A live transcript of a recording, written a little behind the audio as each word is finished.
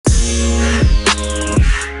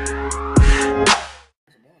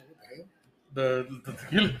The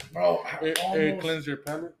tequila. Bro, It cleanses your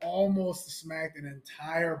palate. almost smacked an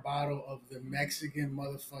entire bottle of the Mexican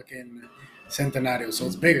motherfucking Centenario. So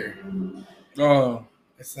it's bigger. Oh,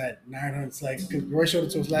 It's that 900. It's like, because Roy showed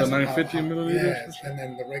it to us last the time. 950 milliliters. Yes, and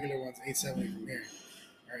then the regular one's 870 from here.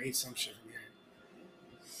 Or 8 some shit from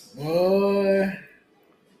here. Boy,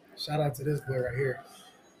 shout out to this boy right here.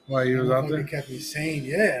 Why he was That out there? motherfucker kept me sane.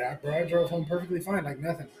 Yeah, bro, I drove home perfectly fine, like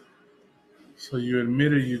nothing. So you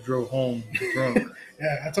admitted you drove home drunk.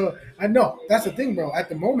 Yeah, I know. That's the thing, bro. At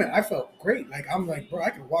the moment, I felt great. Like, I'm like, bro,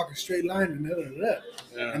 I could walk a straight line and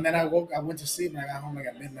Yeah. And then I went to sleep and I got home like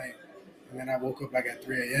at midnight. And then I woke up like at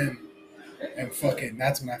 3 a.m. And fucking,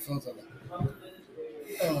 that's when I felt it.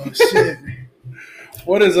 Oh, shit.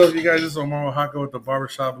 What is up, you guys? This is Omar Oaxaca with the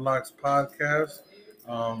Barbershop Locks podcast.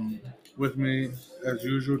 With me, as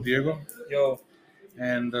usual, Diego. Yo.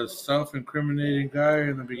 And the self-incriminating guy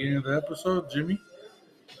in the beginning of the episode, Jimmy.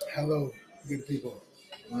 Hello, good people.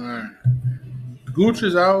 All right. Gooch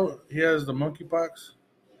is out. He has the monkeypox.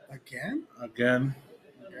 Again? Again.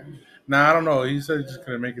 Nah, I don't know. He said he just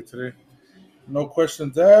couldn't make it today. No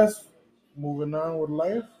questions asked. Moving on with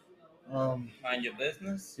life. Mind your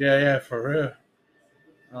business. Yeah, for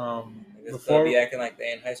real. Before be acting like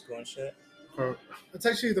they in high school and shit. That's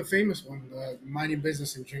actually the famous one. Mind your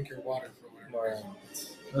business and drink your water for whatever.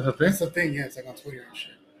 That's a thing? That's the thing, yeah. It's like on Twitter and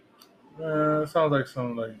shit. It sounds like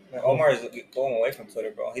something like... Omar is going away from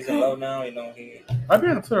Twitter, bro. He's in love now, you know. I be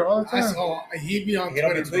on Twitter all the time. He be on Twitter.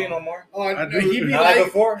 He don't be tweeting bro. no more? Oh, I do. he be Not like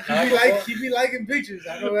before? He be liking pictures.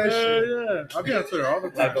 I know that shit. Yeah. I be on Twitter all the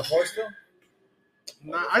time. Like before still?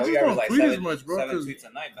 Nah, I just don't tweet as much, bro. 7 tweets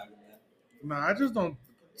a night back then. Nah, I just don't...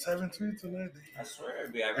 7 tweets a night? I swear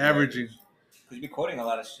it'd be averaging. Because you be quoting a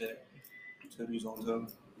lot of shit. Twitter's on too.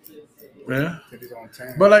 Yeah. Twitter's on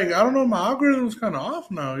 10. But, like, I don't know. My algorithm's kind of off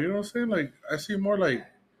now. You know what I'm saying? Like, I see more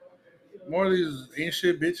of these ain't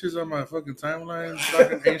shit bitches on my fucking timeline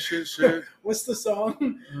talking ain't shit. What's the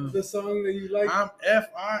song? The song that you like? I'm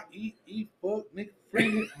F-I-E-E, fuck, nigga,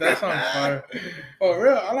 free. That sounds fire. For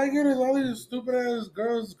real, I like hearing all these stupid ass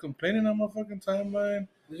girls complaining on my fucking timeline.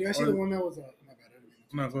 Did you guys see the one that was my bad?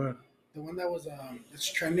 No, go ahead. The one that was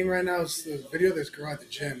it's trending right now is the video of this girl at the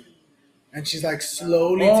gym, and she's like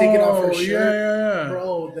slowly taking off her shirt. Yeah.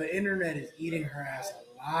 Bro, the internet is eating her ass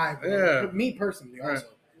alive. Bro. Yeah. But me personally, also,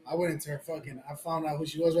 I went into her fucking. I found out who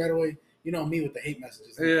she was right away. You know me with the hate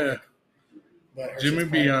messages. Yeah. But Jimmy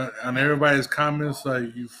be on everybody's comments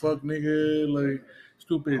like, you fuck nigga, like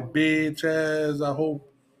stupid bitch ass. I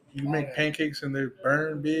hope you make pancakes and they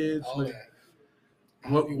burn, bitch. All Like,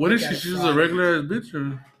 that. what is she? She's a regular ass bitch,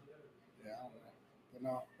 or? Yeah, I don't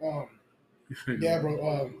know. But no. Yeah,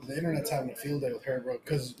 bro. The internet's having a field day with her, bro.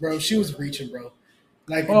 Because, bro, she was reaching, bro.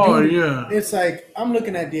 Like, dude, yeah. It's like I'm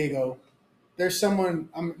looking at Diego. There's someone.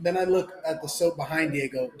 Then I look at the soap behind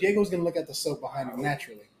Diego. Diego's gonna look at the soap behind him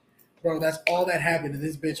naturally, bro. That's all that happened to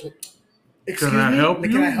this bitch. Excuse Can I me? help Like,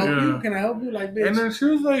 you? Can I help Yeah. you? Can I help you? Like, bitch. And then she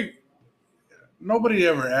was like, nobody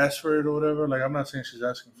ever asked for it or whatever. Like, I'm not saying she's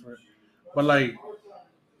asking for it, but like,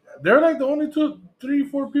 they're like the only 2, 3,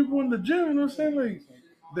 4 people in the gym. You know what I'm saying? Like,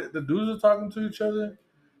 the dudes are talking to each other.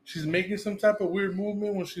 She's making some type of weird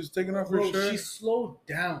movement when she's taking off her shirt. She slowed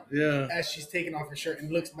down. Yeah. As she's taking off her shirt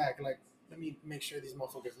and looks back like, let me make sure these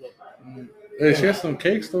motherfuckers look. Hey, she has some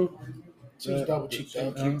cakes though. She was double cheeked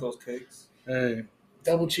up. Keep those cakes. Hey.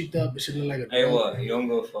 Double cheeked up, but she looked like a. Hey, what? You don't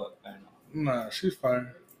go fuck. I know. Nah, she's fine.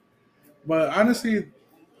 But honestly,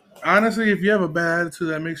 if you have a bad attitude,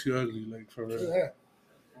 that makes you ugly. Like, for real. Yeah.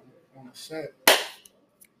 On the set.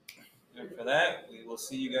 And for that, we will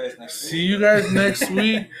see you guys next week. See you guys next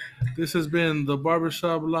week. This has been the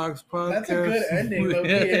Barbershop Locks podcast. That's a good ending, Loki.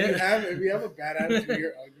 If you have a bad attitude,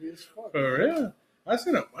 you're ugly as fuck. For real. I've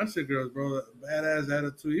seen a bunch of girls, bro, badass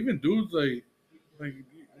attitude. Even dudes, like,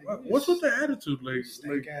 what's with the attitude?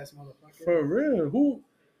 Like, ass motherfucker. For real. Who?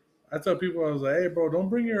 I tell people, I was like, hey, bro, don't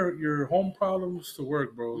bring your home problems to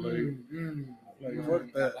work, bro. Like,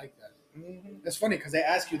 fuck that. I like that. It's funny because they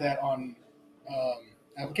ask you that on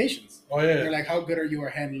applications. Oh, yeah. They're like, how good are you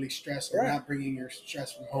at handling stress or not bringing your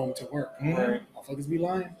stress from home to work? Right. Motherfuckers be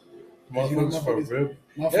lying. Motherfuckers for real.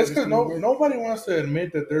 That's because nobody wants to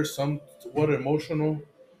admit that there's somewhat emotional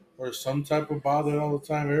or some type of bother all the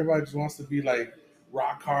time. Everybody just wants to be like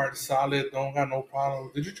rock hard, solid, don't got no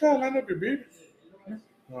problem. Did you try to line up your beard?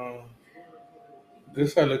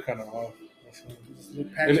 This side look kind of off.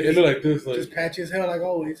 It look like this. Like, just patchy as hell, like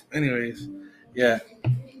always. Anyways, yeah.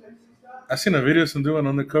 I seen a video of some doing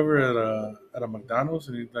undercover at a McDonald's,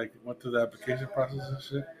 and he like went through the application process and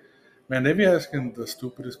shit. Man, they be asking the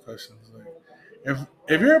stupidest questions. Like,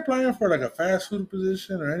 if you're applying for like a fast food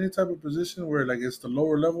position or any type of position where like it's the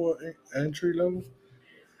lower level entry level,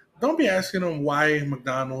 don't be asking them why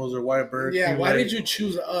McDonald's or why Burger Yeah, King. why like, did you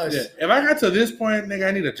choose us? Yeah, if I got to this point, nigga,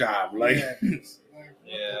 I need a job. Like, Yeah.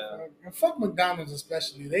 Yeah. And fuck McDonald's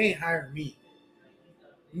especially. They ain't hiring me.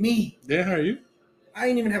 Me. they hire you. I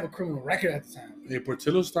ain't even have a criminal record at the time. Hey,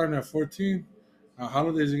 Portillo's starting at 14. On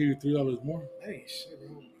holidays, they give you $3 more. That ain't shit,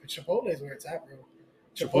 bro. Chipotle is where it's at, bro.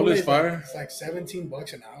 Chipotle's is fire. Like, it's like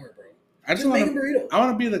 $17 an hour, bro. I just Just make want a burrito. I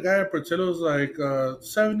want to be the guy at Portillo's like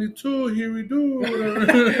 72. Here we do, whatever.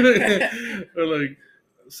 Or like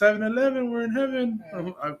 7-Eleven, we're in heaven.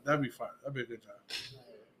 That'd be fine. That'd be a good job.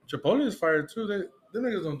 Chipotle is fire too. Them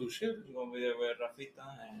niggas don't do shit. You gonna be there with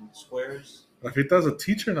Rafita and Squares? Rafita's a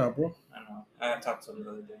teacher now, bro. I know. I talked to him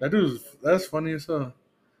the other day. That's funny as hell.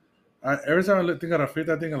 Every time I think of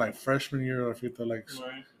Rafita, I think of like freshman year Rafita. Like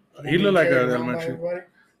Right. he looked like Carried an around by elementary. everybody?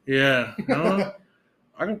 Yeah, no,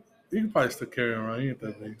 you can probably still carry him around. He ain't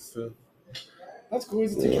that big still. That's cool.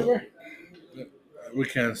 He's a teacher where? We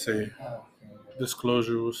can't say Oh,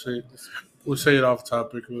 disclosure. We'll say it off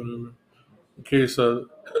topic or whatever. In case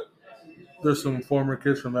there's some former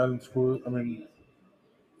kids from Allen School. I mean,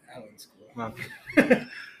 Allen's cool. not,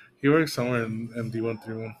 he works somewhere in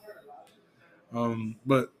MD131.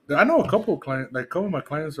 But I know a couple of clients. Like, a couple of my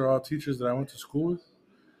clients are all teachers that I went to school with,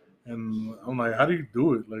 and I'm like, how do you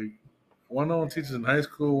do it? Like, one of them teaches in high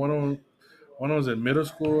school, one of them was in middle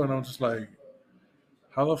school, and I'm just like,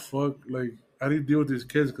 how the fuck, like, how do you deal with these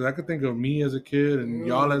kids? Because I could think of me as a kid and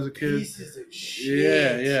y'all as a kid. Pieces of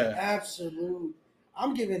shit. Yeah. Absolute.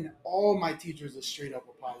 I'm giving all my teachers a straight up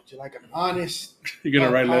apology, like an honest You're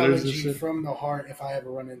gonna write letters and apology shit. from the heart if I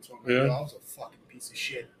ever run into them. Like, Yeah. yo, I was a fucking piece of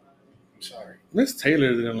shit. I'm sorry. Miss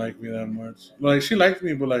Taylor didn't like me that much. Like, she liked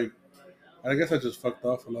me, but like, I guess I just fucked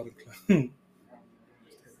off a lot of times.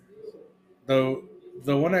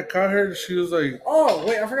 The one that caught her, she was like Oh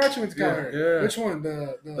wait, I forgot you went to Yeah, college. yeah. Which one?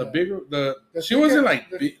 the bigger the she wasn't thicker- like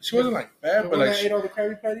the- big, she wasn't like the fat, but one like that ate all the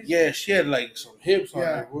Krabby Patties. yeah, she had like some hips on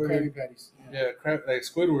Yeah, her. boy. Krabby Patties. Yeah, crap, like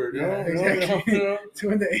Squidward. You know? Yeah, You know? exactly. You know? The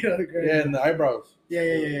one that ate all the Krabby. Yeah, and the eyebrows.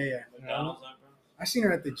 Yeah. McDonald's, like, bro. I seen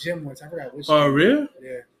her at the gym once. I forgot which. Oh, real?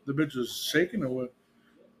 Yeah. The bitch was shaking or what?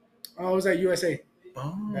 Oh, it was at USA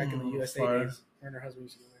Oh, back in the USA fire. days. Her and her husband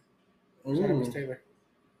used to go there. Shout out Miss Ooh. Taylor.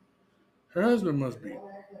 Her husband must be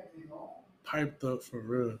piped up for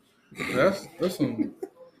real. That's some.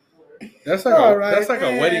 That's like All right, that's like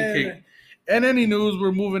a wedding and- cake. And any news?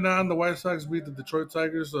 We're moving on. The White Sox beat the Detroit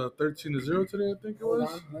Tigers 13-0 today. I think it Hold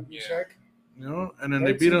was. on, let me Yeah. check. You know, and then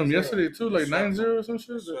they beat them 13-0. yesterday too, like Swept 9-0 or some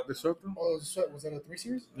shit. They swept them. Oh, was that a 3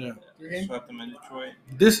 series? Yeah. 3 game? Swept them in Detroit.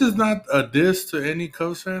 This is not a diss to any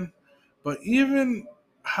Cubs fan, but even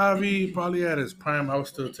Javi probably at his prime, I would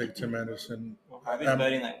still take Tim Anderson. Well, Javi's Um,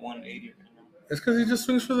 betting like 180 right now. It's because he just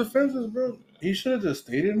swings for the fences, bro. He should have just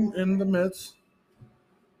stayed in the Mets.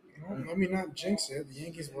 No, let me not jinx it. The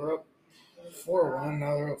Yankees were up 4-1.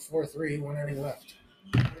 Now they're up 4-3. 1 inning left.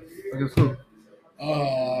 I guess who?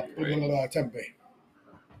 Tempe.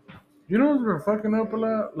 You know what's been fucking up a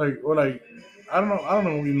lot? Like I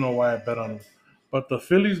don't even know why I bet on it. But the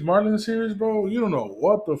Phillies Marlins series, bro, you don't know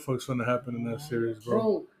what the fuck's gonna happen in that series, bro.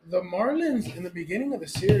 Bro, the Marlins in the beginning of the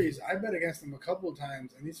series, I bet against them a couple of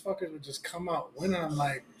times, and these fuckers would just come out winning. I'm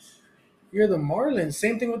like, you're the Marlins.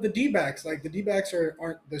 Same thing with the D-backs. Like the D-backs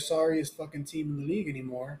aren't the sorriest fucking team in the league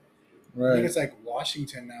anymore. I think Right. it's like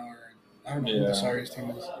Washington now, or I don't know who Yeah. the sorriest team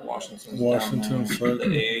is. Washington's Washington, down, fuck. man.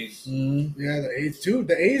 The A's. Mm-hmm. Yeah, the A's too.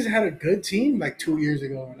 The A's had a good team like 2 years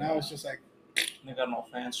ago, and now it's just like They got no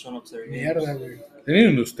fans showing up to their me out of games. that way. They need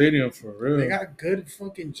a new stadium for real. They got good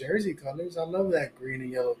fucking jersey colors. I love that green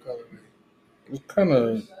and yellow color, man. It's kind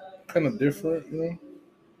of different, you know.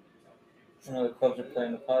 You know, the Cubs are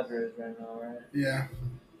playing the Padres right now, right? Yeah,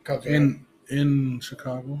 Cubs are up. In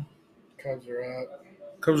Chicago, Cubs are up.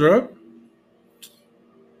 Cubs are up.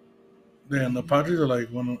 Damn, the Padres are like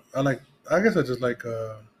one. I guess I just like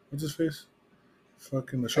what's his face?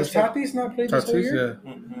 Fucking the Has shortstop. Tatis not played this whole Tatis, year?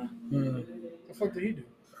 yeah. Mm-hmm. Mm. The fuck did he do?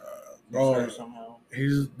 Bro, Somehow.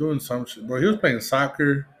 he's doing some shit. Bro, he was playing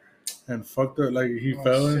soccer and fucked up. Like he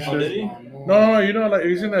fell and Oh, did shit. he? No, you know, like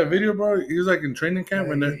you seen that video, bro? He was like in training camp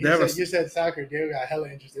and they have You said soccer. Diego got hella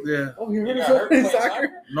interested. yeah. Oh, you He really got hurt playing playing soccer?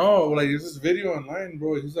 No, like it's this video online,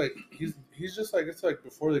 bro. He's like he's just like it's like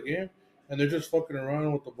before the game, and they're just fucking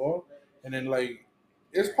around with the ball, and then like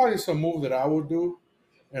it's probably some move that I would do,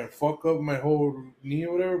 and fuck up my whole knee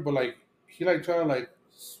or whatever. But like he like tried to like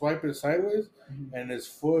swipe it sideways, and his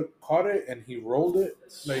foot caught it, and he rolled it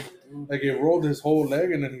like it rolled his whole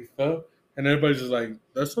leg, and then he fell, and everybody's just like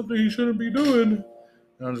that's something he shouldn't be doing.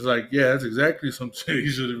 And I was like, yeah, that's exactly some shit he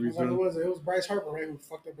shouldn't be Who doing. was it? It was Bryce Harper, right? Who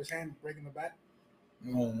fucked up his hand breaking the bat.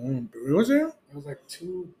 Was it? It was like 3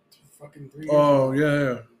 years Oh, ago.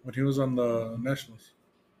 yeah. When he was on the Nationals.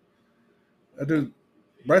 I did.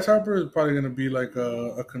 Bryce Harper is probably going to be like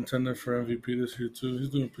a contender for MVP this year, too. He's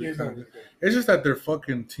doing pretty He's kind not of good. good. It's just that their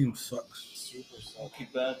fucking team sucks. Super suck.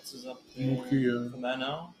 Mookie Betts is up there. Mookie, From that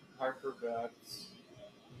now, Harper, Betts,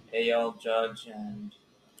 AL, Judge, and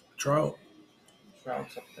Trout.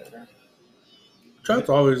 Trout's up there. Trout's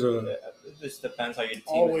always a It just depends how your team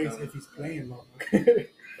Always is doing. if he's playing, motherfucker.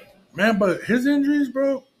 man, but his injuries,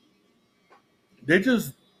 bro.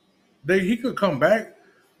 He could come back,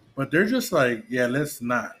 but they're just like, yeah, let's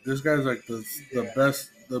not. This guy's like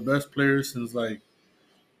the best player since like.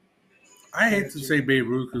 I hate to say Babe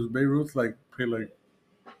Ruth because Babe Ruth like played like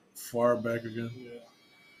far back again. Yeah.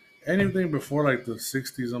 Anything before like the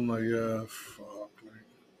 '60s, I'm like, yeah, fuck. Like,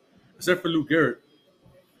 except for Lou Gehrig,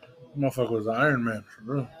 motherfucker was the Iron Man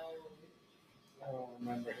for real. I don't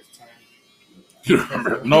remember his time. You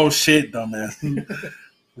remember? No shit, dumbass.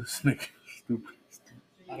 This nigga stupid.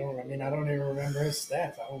 I don't even remember his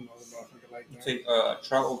stats. I don't know the motherfucker like You that. take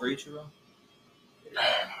Trout over Ichiro.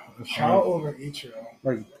 Trout over Ichiro.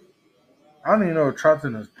 Like, I don't even know if Trout's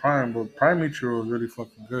in his prime, but prime Ichiro was really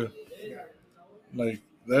fucking good. Yeah. Like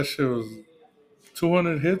that shit was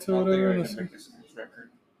 200 hits I or don't think whatever. they're in gonna the break his record.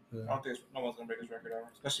 Yeah. I don't think no one's gonna break his record ever,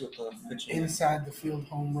 especially with the pitching. Inside the field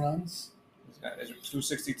home runs. He's got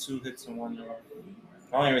 262 hits in 1 year.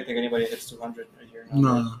 I don't even think anybody hits 200 a year.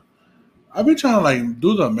 No. I be trying to like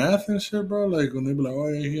do the math and shit, bro. Like when they be like, "Oh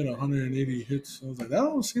yeah, he had 180 hits," I was like, "That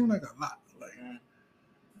don't seem like a lot." Like,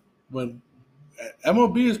 but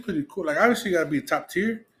MLB is pretty cool. Like, obviously, you gotta be top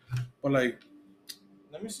tier, but like,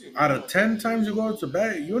 Let me see. out of 10 times you go out to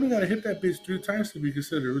bat, you only gotta hit that bitch 3 times to be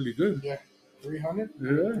considered really good. Yeah. 300? Yeah.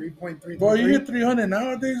 3.3. Bro, you hit 300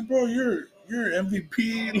 nowadays, bro. You're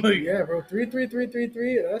MVP. Like, Yeah, bro.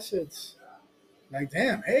 3.3333. That shit's like,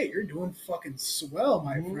 damn. Hey, you're doing fucking swell,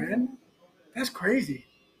 my friend. That's crazy.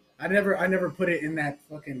 I never put it in that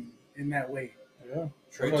way. yeah.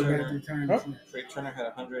 Trey That's what I Turner. Times. Huh? Trey Turner had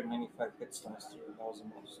 195 hits last year. That was the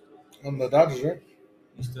most. On the Dodgers, right?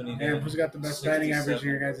 He still needed. Damn, who's got the best batting average in 67.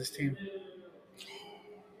 your guys' team?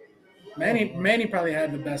 Manny probably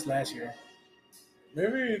had the best last year.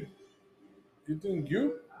 Maybe you think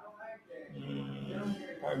you?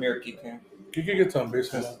 Probably Mira Kike. You could get some base.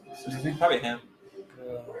 Probably him.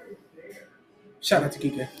 Shout out to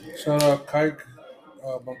Kike. Shout out Kike,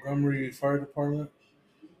 Montgomery Fire Department.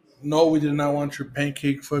 No, we did not want your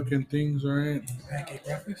pancake fucking things, all right? Pancake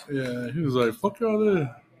breakfast. Yeah, he was like, fuck y'all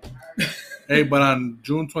there. Hey, but on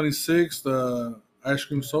June 26th, ice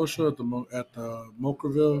cream social at the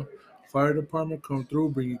Mokerville Fire Department, come through,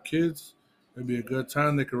 bring your kids. It'll be a good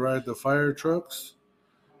time. They could ride the fire trucks,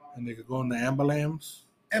 and they could go in the ambulance.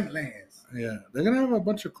 Ambulance. Yeah, they're gonna have a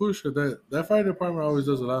bunch of cool shit. That fire department always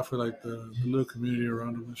does a lot for like the little community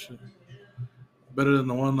around them and shit. Better than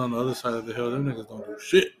the one on the other side of the hill. Them niggas don't do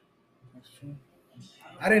shit. That's true.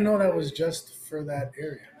 I didn't know that was just for that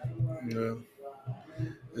area. Yeah,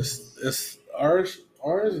 it's ours,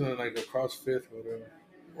 and then like across Fifth, or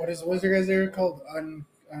whatever. What's your guys' area called?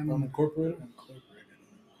 Unincorporated.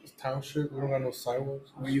 It's township. We don't got no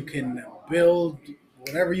sidewalks. Where you can build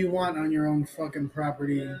whatever you want on your own fucking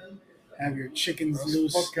property. Have your chickens That's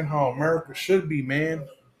loose. fucking how America should be, man.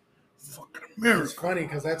 Fucking America. It's funny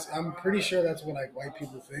because I'm pretty sure that's what like white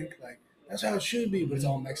people think. Like that's how it should be, but it's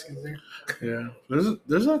all Mexicans there. Yeah,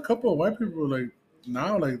 there's a couple of white people like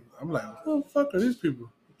now. Like I'm like, who the fuck are these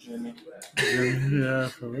people? Jimmy. Yeah,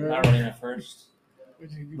 for real. Not running at first.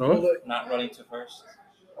 No? Not running to first.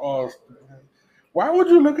 Oh, why would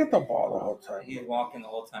you look at the ball the whole time? He's walking the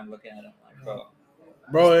whole time looking at him like, bro.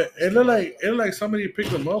 Bro, it looked like somebody picked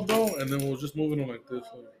him up, bro, and then was just moving him like this.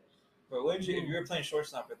 Bro, wouldn't you, if you were playing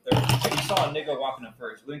shortstop at third, if you saw a nigga walking at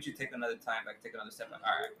first, wouldn't you take another time, like take another step, like,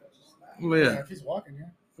 all right, Yeah, If he's walking, yeah.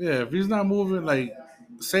 yeah. If he's not moving, like,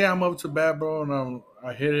 say I'm up to bat, bro, and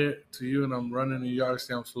I hit it to you, and I'm running, and you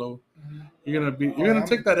obviously I'm slow. Mhm. You're gonna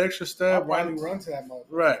take that extra I'll step, probably run to that motherfucker.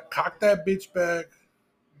 right? Cock that bitch back,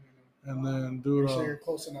 and then do Make sure it. you're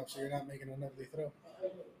close enough so you're not making an ugly throw.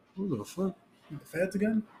 Who the fuck? The feds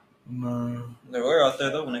again? Nah, they were out there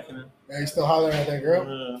though when I came in. Are you still hollering at that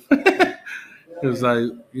girl? cause like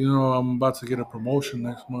I'm about to get a promotion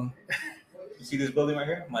next month. You see this building right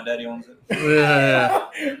here? My daddy owns it. Yeah.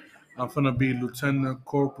 I'm gonna be Lieutenant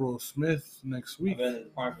Corporal Smith next I've week. been in the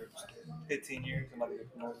department for 15 years. I'm about to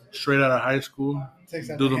get promoted. Straight out of high school. Takes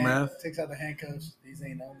out Do the math. Takes out the handcuffs. These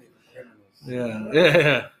ain't only criminals.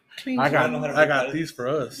 Yeah. I You wanna know how to got break out of these for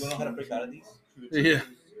us. You wanna know how to break out of these? Yeah.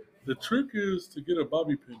 The trick is to get a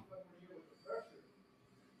bobby pin.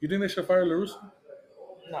 You think they should fire LaRusso?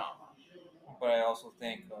 No, but I also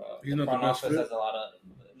think He's the not the front best office fit? has a lot of.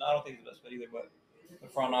 No, I don't think he's the best fit either, but the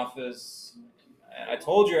front office. I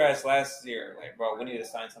told your ass last year, like, bro, we need to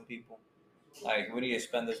sign some people. Like, we need to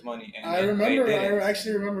spend this money. And I remember. They I didn't.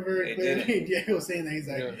 actually remember very They clearly didn't. Diego saying that he's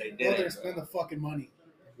like, Yeah. They "Go didn't. there, spend the fucking money."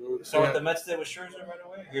 So what the Mets did with Scherzer right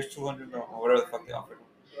away? Here's $200 million or whatever the fuck they offered him.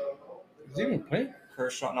 Is he even playing?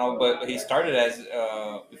 Kershaw, no, but he started as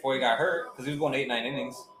before he got hurt because he was going 8-9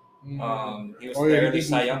 innings. He was Oh, the yeah, he early did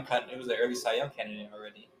Cy do- Young. He was the early Cy Young candidate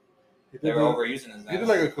already. He They did, were the- overusing his he did ass.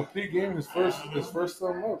 like a complete game. His first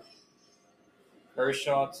up.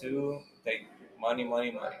 Kershaw too. Take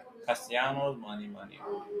money. Castellanos, money.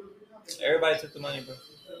 Everybody took the money, bro.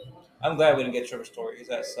 I'm glad we didn't get Trevor Story. His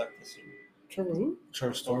ass sucked this year. Trevor who?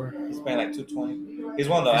 Trevor Story. He's paying like $220. He's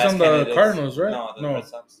one of the He's last on the candidates. Cardinals, right? No, the No. Red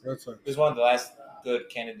Sox. Red Sox. He's one of the last good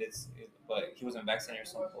candidates, but he wasn't vaccinated or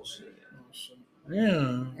some bullshit.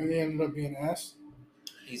 Yeah. And he ended up being ass.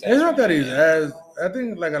 He's It's not that actually- he's as. I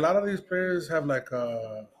think like a lot of these players have like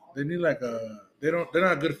they need like they're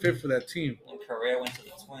not a good fit for that team. And Correa went to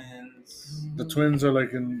the Twins. The Twins are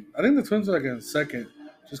like in. I think the Twins are like in second,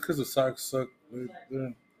 just because the Sox suck. They're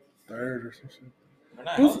in third or something. We're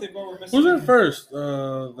not Who's- healthy, bro. We're missing. Who's in first?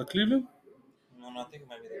 The Cleveland No, I think it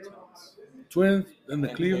might be the Twins. Twins, then the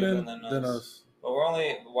And Cleveland, Cleveland, then then us. But we're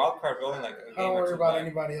only wild card. We're only like a game I don't or worry two about back.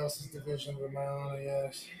 anybody else's division but my own, I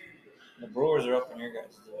guess. The Brewers are up in your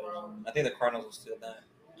guys' division. I think the Cardinals will steal that.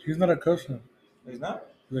 He's not a Cubs fan. He's not.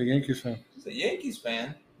 He's a Yankees fan. He's a Yankees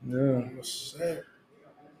fan. Yeah. Shit.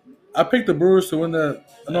 I picked the Brewers to win that.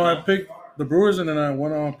 No, I picked the Brewers and then I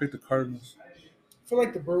went on and picked the Cardinals. I feel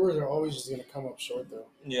like the Brewers are always just gonna come up short though.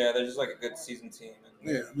 Yeah, they're just like a good season team. And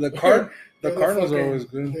Yeah, the They're Cardinals are fucking- always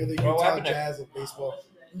good. They're the Bro, what Utah happened to- Jazz of baseball.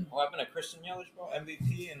 what happened to Christian Yelich, bro?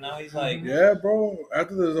 MVP, and now he's like, Yeah, bro.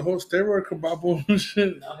 After the whole steroid kababo and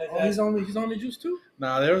shit. now his Oh, ass- he's only juiced too.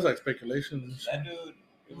 Nah, there was like speculation and shit. that dude.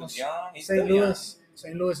 He was young. He's St. still young. Louis.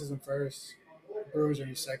 St. Louis is in first. Brewers are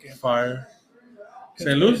in second. Fire.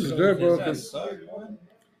 St. Louis is good, bro. His ass 'Cause sucked, bro.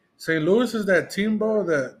 St. Louis is that team, bro.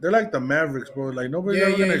 That they're like the Mavericks, bro. Like nobody's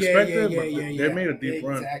ever gonna expect it, but they made a deep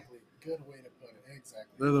run. Exactly. Good way to put it. Exactly.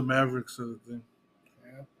 They're the Mavericks of the thing.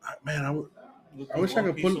 Yeah. Man, I Looking wish I one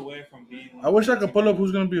could piece pull- away from being pull up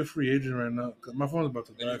who's gonna be a free agent right now. Cause my phone's about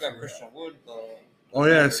to Then die. you got for Christian Wood. Oh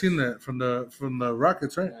yeah, I seen that from the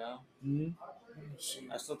Rockets, right? Yeah. Mhm.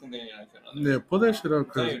 I still think they need like another. Yeah, pull that shit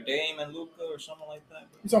up, Tell cause you Dame and Luca or something like that.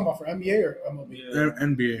 You talking about for NBA or MLB? Yeah.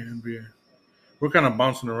 NBA. We're kind of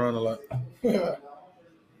bouncing around a lot.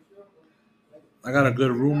 I got a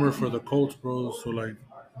good rumor for the Colts, bro. So like,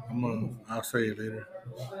 I'll say it later.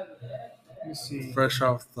 Let me see. Fresh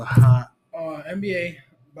off the hot NBA,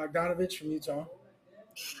 Bogdanovich from Utah.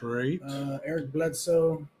 straight. Eric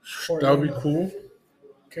Bledsoe, That'll be cool.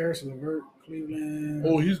 Karis LeVert, Cleveland.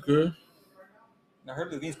 Oh, he's good. I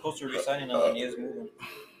heard Levine's close to resigning now and he is moving.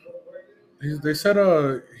 They said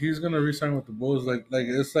he's gonna resign with the Bulls. Like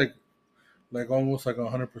it's like almost like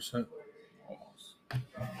 100%.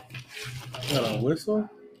 Got a whistle?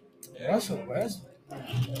 Yeah. Russell West.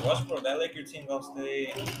 Westbrook, that Laker team gonna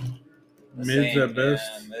stay the Mids same. at best.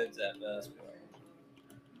 Yeah, mids at best,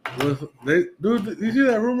 bro. Dude, you see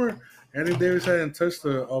that rumor? Anthony Davis hadn't touched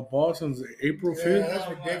a ball since April 5th. Yeah, that's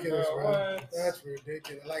ridiculous, Oh my bro. God, what? That's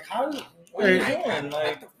ridiculous. Like, how? What are you Hey. doing?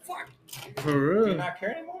 Like, What the fuck? For do you real. not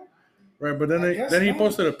care anymore? Right, but then I guess he not.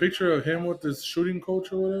 posted a picture of him with his shooting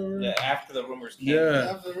coach or whatever. Yeah, after the rumors came.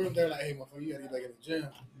 Yeah. After the room, they're like, "Hey, motherfucker, you gotta get back in the gym."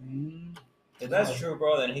 Mm. If that's true,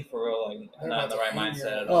 bro, then he for real, like, not in the right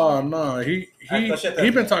mindset at all. Oh no, he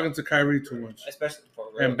Especially been talking to Kyrie too much. Especially for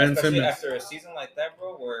real. And Ben Especially Simmons. after a season like that,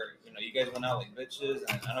 bro, where, you guys went out like bitches,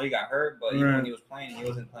 and I know he got hurt, but even Right. when he was playing, he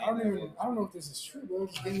wasn't playing. that good. I don't know if this is true, bro.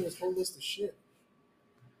 Just gave me this whole list of shit.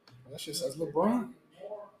 That shit says LeBron.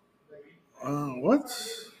 What?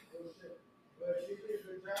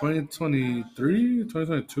 2023,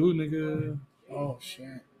 2022, nigga. Oh shit.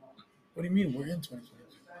 What do you mean we're in 2022?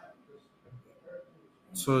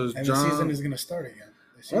 So it's And John. the season is gonna start again.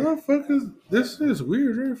 This What year. the fuck is this? Is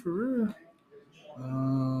weird, right? For real.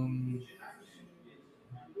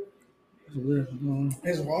 It's weird. No.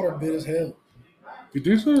 His water bit as hell. You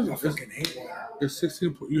think so? I fucking hate water. It's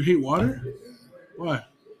 16. You hate water? Why?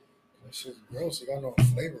 That shit's gross. It got no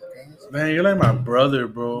flavor, guys. Man, you're like my brother,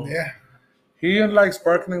 bro. Yeah. He didn't like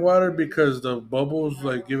sparkling water because the bubbles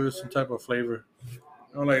like give it some type of flavor.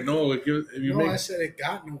 I'm like, no, it gives if you No, make I said it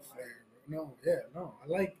got no flavor. Bro. No.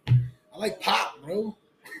 I like pop, bro.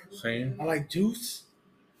 same. I like juice.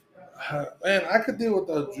 Man, I could deal with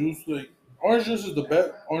the juice. Like orange juice is the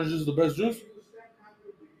best. Orange juice is the best juice.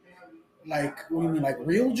 Like, what do you mean, like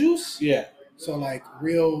real juice? Yeah. So like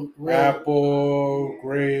real. Apple,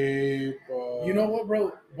 grape. You know what,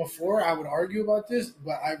 bro? Before I would argue about this,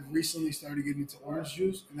 but I've recently started getting into orange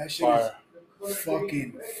juice, and that shit Fire. is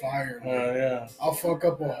fucking fire. Man. Yeah. I'll fuck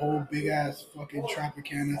up a whole big ass fucking Tropicana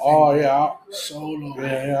thing. Oh yeah. Solo.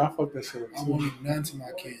 Yeah. I fuck that shit up I too. won't eat none to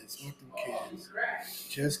my kids. Fuck them kids.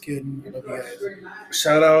 Just kidding. I love you guys.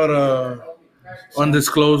 Shout out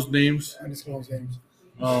undisclosed names. Undisclosed names.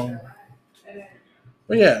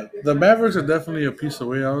 But yeah, the Mavericks are definitely a piece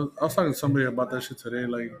away. I was talking to somebody about that shit today.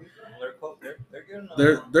 Like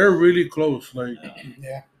they're really close. Like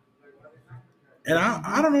Yeah. and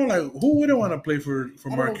I don't know, like who wouldn't want to play for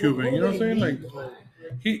Mark Cuban? You know what I'm saying? Like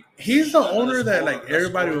he's the owner that like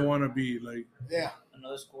everybody would want to be. Like Yeah.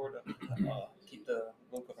 Another score to keep the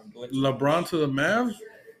Luka from doing LeBron to the Mavs.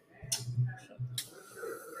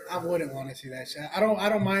 I wouldn't want to see that shit. I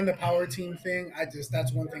don't mind the power team thing.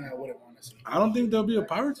 That's one thing I wouldn't want to see. I don't think there'll be a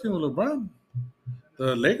power team with LeBron.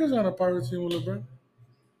 The Lakers aren't a power team with LeBron.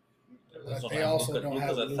 But they also don't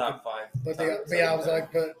have a top five. But I was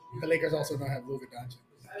like, but the Lakers also don't have Luka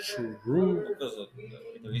Doncic. True.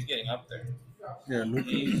 He's getting up there. Yeah, Luka.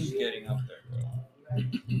 He's getting up there, bro.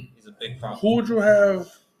 He's a big problem. Who would you have?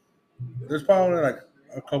 There's probably like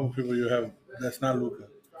a couple people you have that's not Luka.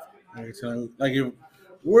 Like if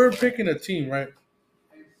we're picking a team, right?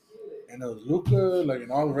 And it was Luka, like,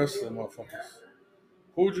 and all the rest of the motherfuckers.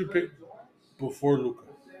 Who would you pick before Luka?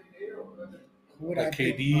 Who would Like I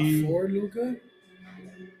pick KD? before Luka?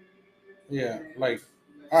 Yeah, like,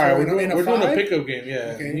 all right, we're doing a five? pickup game.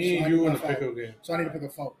 Yeah, Okay, me so and I you need in my a five. pickup game. So I need to pick a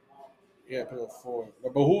 4. Yeah, pick up 4.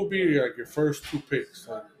 But who would be like your first 2 picks?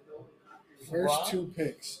 Like, First 2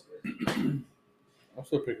 picks. I'm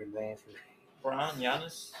still picking Brown for. Bron,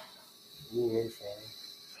 Giannis. Ooh, that's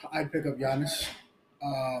fine. I'd pick up Giannis.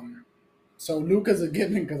 So Luka's a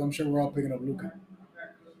given because I'm sure we're all picking up Luka.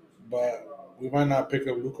 But we might not pick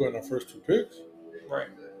up Luka in our first 2 picks. Right.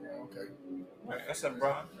 Okay. Right. I said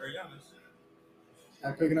Bron or Giannis.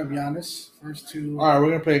 I'm picking up Giannis. First 2. All right, we're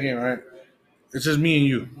gonna play a game, all right? It's just me and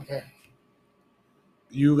you. Okay.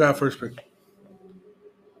 You got first pick.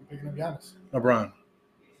 I'm picking up Giannis. LeBron.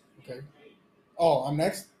 Okay. Oh, I'm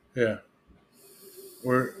next? Yeah.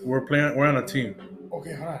 We're playing. We're on a team.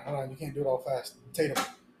 Okay, hold on. You can't do it all fast. Tatum.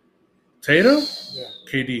 Tatum. Yeah.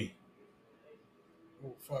 KD.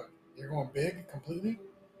 Oh, fuck. You're going big completely?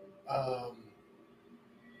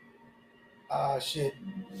 Shit.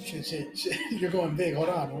 You're going big. Hold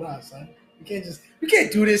on, son. You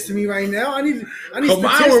can't do this to me right now. I need Come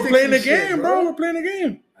on, we're playing the and shit, game, bro. We're playing the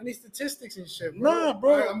game. I need statistics and shit, bro. Nah,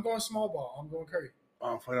 bro. All right, I'm going small ball. I'm going Curry.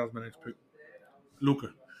 Oh, fuck, that was my next pick. Luka.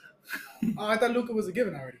 Oh, I thought Luka was a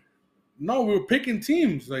given already. No, we were picking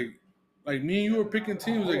teams. Like me and you were picking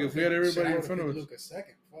teams. Like if we had everybody in front of us. Luka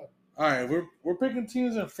second. Fuck. All right, we're picking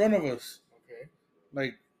teams in front of us. Okay.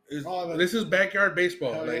 Like Oh, this is backyard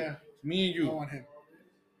baseball. Hell Like yeah. me and I you. want him.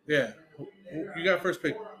 Yeah. You got first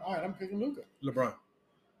pick. All right, I'm picking Luka. LeBron.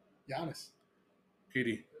 Giannis.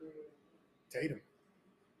 KD. Tatum.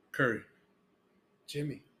 Curry.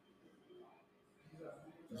 Jimmy.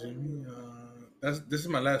 Jimmy. This is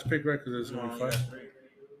my last pick, right? Because it's gonna be 5.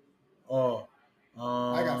 Oh.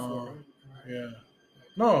 I got 4. Right? Yeah.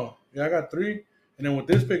 No. Yeah, I got 3. And then with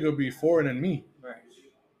this pick, it'll be 4 and then me. Right.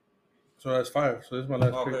 So that's 5. So this is my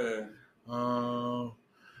last pick. Okay. Fuck.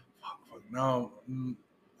 Now,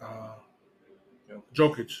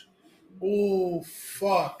 Jokic. Oh,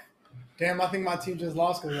 fuck. Damn, I think my team just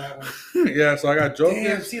lost because of that one. Yeah, so I got Jokic,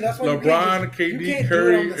 Damn, see, that's why LeBron, you KD, can't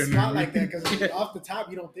Curry, do it on the and spot like that because off the top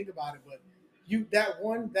you don't think about it. But that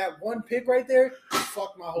one pick right there,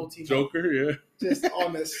 fucked my whole team. Joker, yeah. Just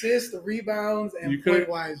on the assists, the rebounds, and You could've- point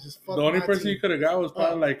wise, just fucked The only my person team. you could have got was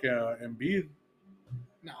probably like Embiid.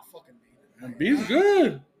 Nah, fucking me. Embiid's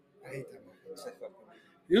good. I hate that motherfucker.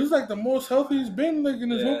 He was like the most healthy he's been like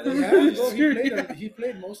in his whole career. Yeah, bro, this year. he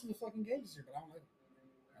played most of the fucking games this year, but I don't like him.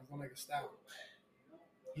 I don't like his style.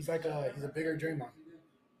 He's a bigger Draymond.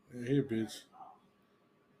 Yeah, he a bitch.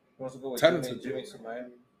 Who wants to go with Talented. Jimmy to Miami?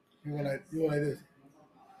 You were like this.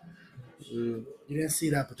 You didn't see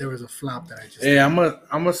that, but there was a flop that I just. Hey, I'm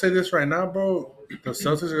gonna say this right now, bro. The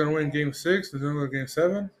Celtics are gonna win Game 6. They're gonna go Game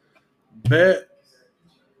 7. Bet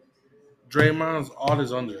Draymond's all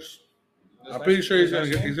his unders. I'm pretty sure he's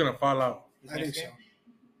gonna fall out. I think so.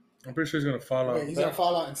 I'm pretty sure he's gonna fall out. Wait, he's gonna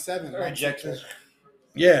fall out in 7. Or Right? ejected.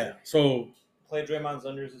 Yeah. So Play Draymond's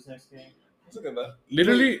unders this next game. That's a good bet.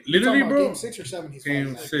 literally, You're talking about bro. Game 6 or 7. He's Game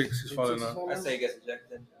falling out. 6, he's falling out. I say he gets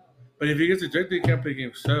ejected. But if he gets ejected, he can't play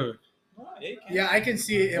Game 7. Oh, yeah, he can. Yeah, I can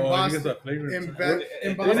see it in He gets Boston. a flagrant. In It- Ba- it-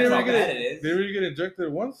 in it Boston. depends how They bad it is. really get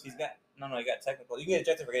ejected once. He's got No, you got technical. You get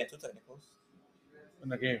ejected for getting 2 technicals. in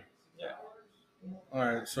the game. Yeah. All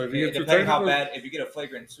right, so if you get two Depending how technicals, bad, if you get a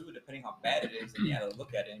flagrant 2, depending how bad it is, then you have to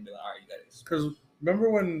look at it and be like, all right, you got it. because remember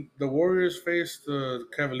when the Warriors faced the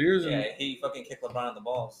Cavaliers, Yeah, he fucking kicked LeBron in the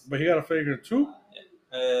balls. but he got a flagrant 2.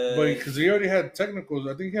 But because he already had technicals,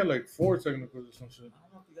 I think he had like 4 technicals or some shit. I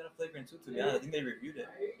don't know if he got a flagrant 2, to be honest. I think they reviewed it.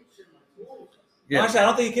 Yeah, Actually, I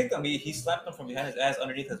don't think he kicked him. He slapped him from behind his ass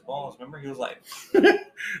underneath his balls. Remember, he was like, I think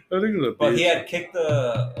it was a but bitch. he had kicked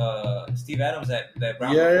the Steve Adams that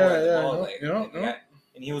Brown Yeah, before yeah, in the yeah, ball, no, like, you know, like, no. yeah.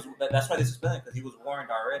 And he was that's why they suspended him because he was warned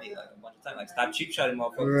already like a bunch of times, like stop cheap shotting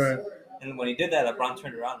motherfuckers. Right. And when he did that, LeBron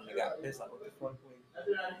turned around and he got pissed like, what the fuck?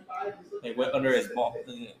 He went under his ball,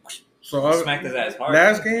 So smacked his ass hard.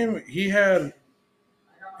 last game he had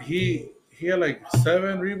like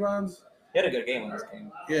 7 rebounds. He had a good game in this game.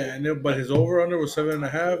 Yeah, and then, but his over under was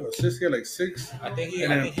 7.5. Assists he had like 6, I think he.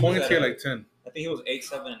 and I then think he was points at he had a- like 10. I think he was 8,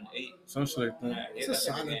 7, and 8. Something like that. Yeah, It's that's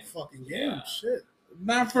a good solid game. fucking game. Yeah. Shit.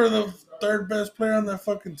 Not for the third best player on that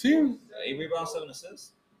fucking team. 8 rebounds, 7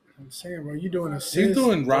 assists. I'm saying, bro, you doing assists. He's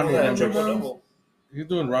doing Rondo Yeah, numbers. triple double. He's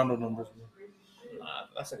doing Rondo numbers. Bro. Nah,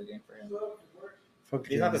 that's a good game for him. Fuck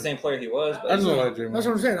He's yeah. not the same player he was, but I just he don't like That's what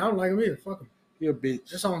Draymond. I'm saying. I don't like him either. Fuck him. He a bitch.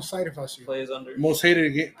 Just on sight if I see him. plays under. Most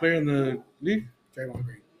hated player in the league. Draymond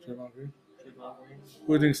Green. Draymond Green.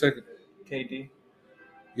 Who do you think second? KD.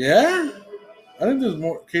 Yeah, I think there's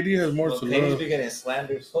more. KD has more Well, to KD's love. been getting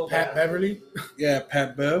slandered so Pat bad. Beverly. Yeah,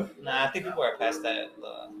 Pat Bev. Nah, I think people are past that.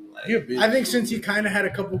 Like, He a bitch. I think since he kind of had a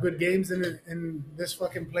couple good games in this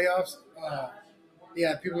fucking playoffs,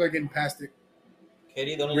 yeah, people are getting past it.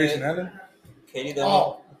 KD the only Grayson guy. Allen. KD the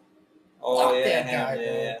Oh, Oh fuck yeah, that him, guy,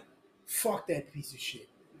 yeah. bro. Fuck that piece of shit.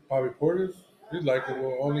 Bobby Portis. He's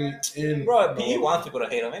likable. Only in. Bro, he wants people to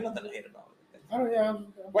hate him. Ain't nothing to hate about. I don't. Yeah.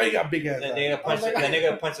 Why you got big ass? That eyes? nigga punch. like- That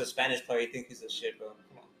nigga punch a Spanish player. He thinks he's a shit, bro.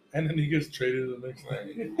 Come on. And then he gets traded the next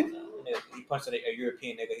Right. day. He punched a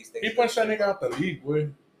European nigga. He thinks He punched that nigga out the league, boy.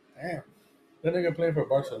 Damn. That nigga playing for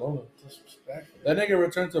Barcelona. Disrespectful. That nigga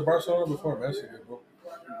returned to Barcelona before Messi did, bro.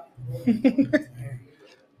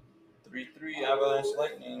 3-3 Avalanche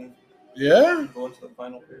Lightning Yeah, going to the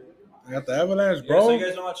final period. I got the Avalanche, So bro. you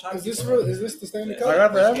guys know what Is this real? Is this the Stanley I Cup?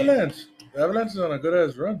 got the First game. Avalanche. The Avalanche is on a good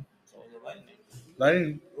ass run. So the Lightning.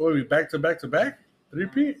 Lightning, what are we back to back to back?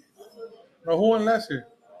 3-peat? No, who won last year?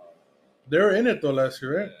 They were in it though last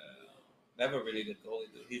year, right? They have a really good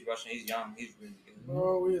goalie, dude. He's Russian. He's young. He's really good.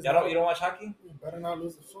 Bro, we You don't watch hockey? we better not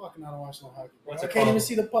lose the fuck and I don't watch no hockey. What's I it can't called? even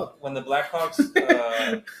see the puck. When the Blackhawks,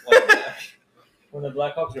 when the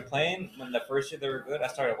Blackhawks were playing, when the first year they were good, I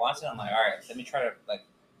started watching. I'm like, all right, let me try to like.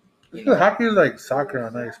 You know, Hockey is like soccer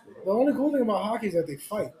on ice, bro. The only cool thing about hockey is that they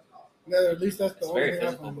fight. At least that's the it's only very thing I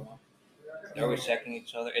physical, find. bro. They're always checking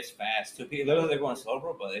each other. It's fast too. Literally, they're going slow,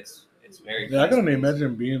 bro, but it's very. Yeah, I fast. couldn't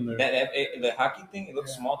imagine being there. The hockey thing, it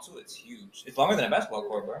looks Yeah. small too. It's huge. It's longer than a basketball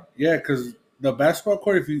court, bro. Yeah, because the basketball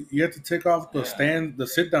court, if you have to take off the Yeah. stand, the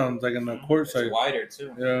sit downs, like in the court It's side. wider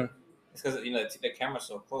too. Yeah, It's because the camera's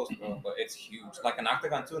so close, bro. But it's huge. Like an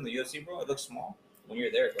octagon too in the UFC, bro. It looks small when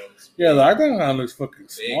you're there, bro. It's yeah. The octagon looks fucking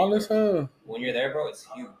small big, as hell. when you're there, bro, it's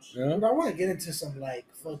huge. Yeah, Dude, I want to get into some like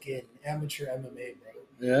fucking amateur MMA, bro.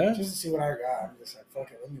 yeah. Just to see what I got. I'm just like,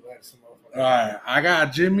 fuck it, let me let some motherfucker. All right, I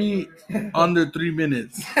got Jimmy under 3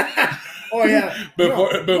 minutes Oh yeah.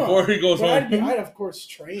 before he goes But home. I'd of course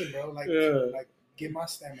train, bro. Like, Yeah. like get my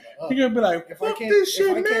stamina up. He gonna be like, If I "Fuck can't, this shit,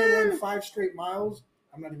 if I can't man." run 5 straight miles,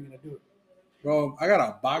 I'm not even gonna do it. Bro, I got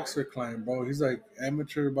a boxer client, bro. He's like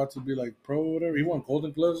amateur, about to be like pro or whatever. He won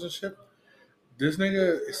Golden Gloves and shit. This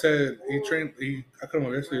nigga said he trained. I come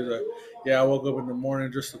over yesterday. He's like, yeah, I woke up in the morning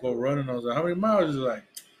just to go run, and I was like, how many miles? He's like,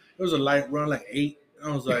 it was a light run, like 8.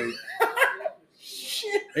 I was like,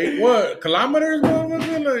 Shit. 8 what? Kilometers, bro?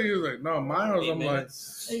 Like, he was like, no, miles. 8 I'm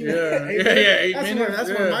minutes. like, yeah, 8 That's minutes. That's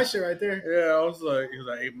yeah. one of my shit right there. Yeah, I was like, he was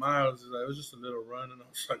like 8 miles. He's like, it was just a little run, and I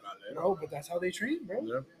was like, I let him. Bro, but that's how they train, bro.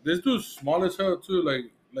 Yeah. This dude's small as hell too. Like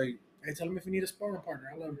Hey, tell him if you need a sparring partner.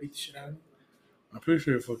 I'll let him beat the shit out of him. I'm pretty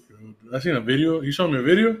sure he fucking. I seen a video. He showed me a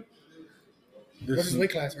video. What's his weight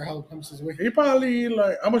class or how much his weight? He probably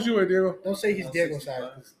like how much you weigh, Diego? Don't say he's Diego size.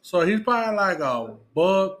 'Cause, So he's probably like a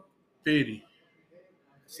 $150.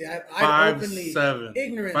 see, I 5'7",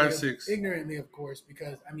 ignorantly, 5'6". ignorantly, of course,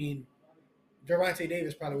 because I mean, Gervonta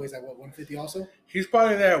Davis probably weighs like what 150 also, He's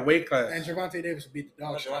probably in that weight class. and Gervonta Davis would beat the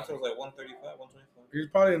No, dog shit. Devontae was like 135, 125. He's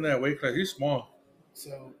probably in that weight class. He's small.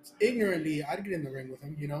 So ignorantly, I'd get in the ring with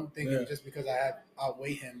him, you know, thinking Yeah. just because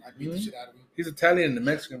outweigh him, I'd beat the Mhm. shit out of him. He's Italian and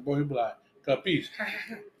Mexican, boy. He'd be like, capiche.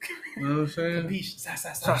 You know what I'm saying? Capiche? Sa,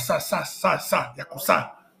 sa, Sa, sa. sa, sa, sa, sa,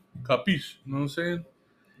 yakuza. Capiche. You know what I'm saying?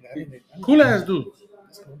 Yeah, I mean, Cool ass dude.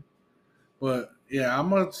 that's cool. But Yeah, I'm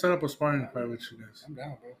gonna set up a sparring fight with you guys. I'm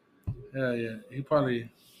down, bro. Yeah. He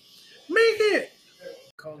probably make it.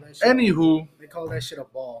 Call that shit. Anywho, They call that shit a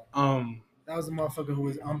ball. um, That was the motherfucker who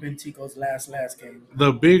was umping Tico's last game.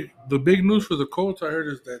 the big news for the Colts I heard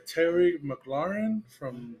is that Terry McLaurin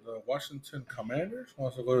from the Washington Commanders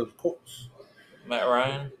wants to go to the Colts. Matt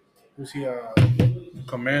Ryan. Who's he?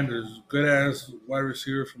 Commanders, good ass wide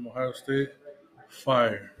receiver from Ohio State.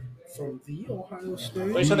 Fire. From the Ohio But State.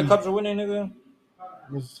 you said the Cubs are winning, nigga.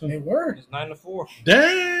 They were. It's 9-4.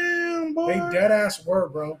 Damn, boy. They dead ass were,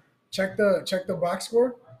 bro. Check the box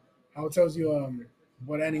score. How it tells you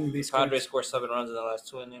what inning they scored. Padres scored 7 runs in the last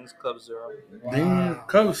 2 innings. Cubs 0. Damn,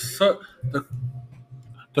 Cubs suck.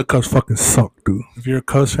 The Cubs fucking suck, dude. If you're a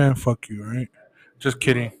Cubs fan, fuck you, right? Just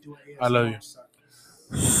kidding. I love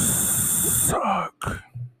you. Suck.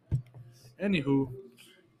 Anywho,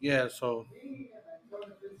 yeah, so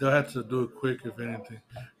they'll have to do it quick if anything.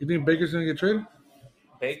 You think Baker's gonna get traded?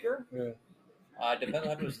 Baker? Yeah. Depends on what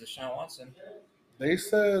happens to Deshaun Watson. They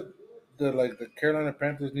said that the Carolina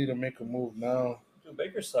Panthers need to make a move now. Dude,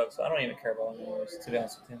 Baker sucks. I don't even care about him anyways, to be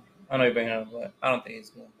honest with you. I know you're bringing it up, but I don't think he's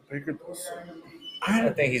good. Baker does suck. I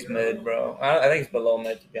think he's mid, bro. I think he's below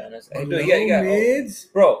mid, to be honest. Hey, dude, Below you got, mids?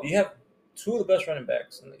 bro, you have 2 of the best running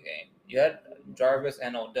backs in the game. You had Jarvis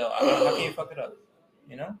and Odell. How can you fuck it up?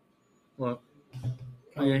 You know? What?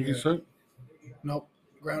 The Yankees suck? Nope.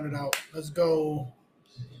 Grounded out. Let's go.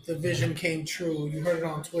 The vision came true. You heard it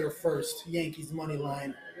on Twitter first. Yankees money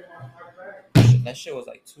line. That shit was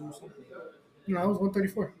like 2 something. No, it was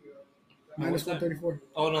 134. Minus was that? 134.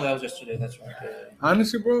 Oh, no, that was yesterday. That's right. Yeah.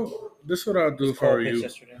 Honestly, bro, this is what I'll do if I were you.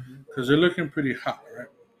 Yesterday. Because they're looking pretty hot, right?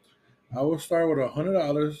 I will start with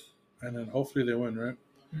 $100 and then hopefully they win, right?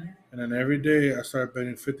 And then every day I start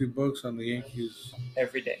betting $50 on the Yankees.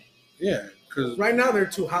 Every day. Yeah, because Right now they're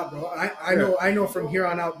too hot, bro. I know from here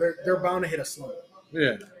on out they're bound to hit a slump.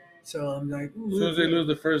 yeah, So I'm like, as soon as they lose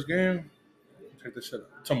the first game, take the shit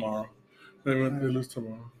out. Tomorrow, they lose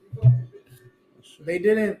tomorrow. they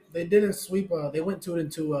didn't sweep. They went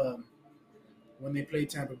 2-2 when they played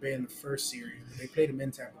Tampa Bay in the first series. They played them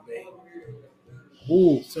in Tampa Bay.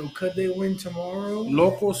 Ooh, So could they win tomorrow?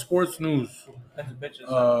 local sports news. That's the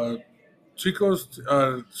bitches. Chico's,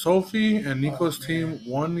 Sophie and Nico's team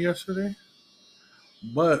won yesterday,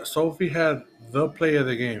 but Sophie had the play of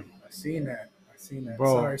the game. I seen that.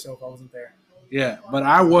 Bro. Sorry, Soph, I wasn't there. Yeah, but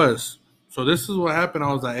I was. So this is what happened.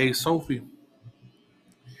 I was like, hey, Sophie,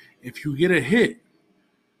 if you get a hit,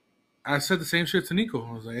 I said the same shit to Nico.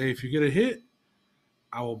 I was like, hey, if you get a hit,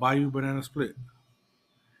 I will buy you banana split.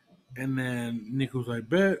 And then Nico was like,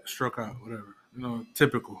 bet, struck out, whatever.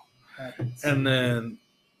 Typical. Happens. And then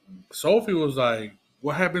Sophie was like,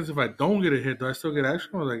 what happens if I don't get a hit? Do I still get action?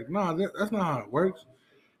 I was like, nah, that's not how it works.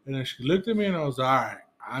 And then she looked at me and I was like, all right,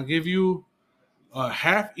 I'll give you a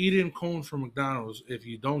half-eaten cone from McDonald's if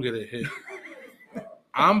you don't get a hit.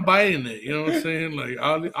 I'm biting it, you know what I'm saying? Like,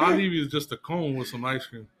 I'll leave you just a cone with some ice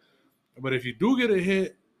cream. But if you do get a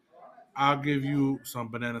hit, I'll give you some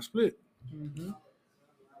banana split. Mm-hmm.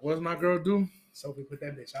 What does my girl do? Sophie put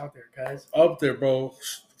that bitch out there, cuz. Up there, bro.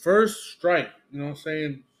 First strike, you know what I'm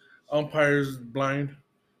saying? Umpire's blind.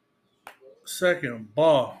 Second,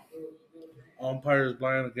 ball. Umpire's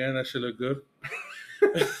blind again. That shit look good.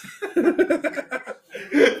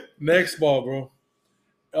 Next ball, bro.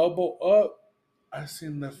 Elbow up. I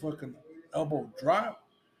seen that fucking elbow drop.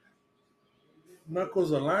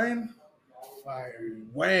 Knuckles align. Fire.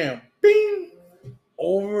 Wham. Bing.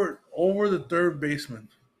 Over the third baseman.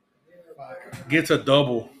 Fire. Gets a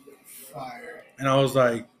double. Fire. And I was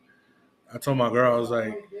like, I told my girl, I was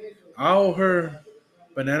like, I owe her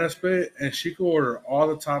banana split and she can order all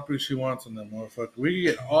the toppings she wants on that motherfucker. We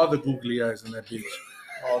can get all the googly eyes in that bitch.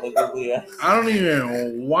 All the googly eyes. I don't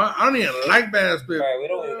even like banana split. Right, we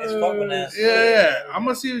don't. It's fuck banana split. Yeah. I'm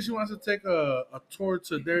gonna see if she wants to take a tour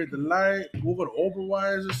to Dairy Delight. We'll go to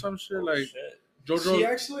Oberwise or some shit. Like Shit. JoJo's. She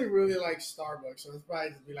actually really likes Starbucks, so it's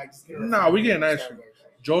probably just be like, just get her. Nah, we getting ice Starbucks. cream.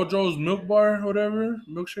 JoJo's Milk Bar, whatever,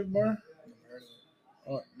 milkshake bar.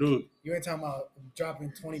 Oh, dude. You ain't talking about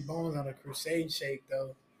dropping 20 bones on a Crusade shake,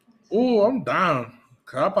 though. Ooh, I'm down.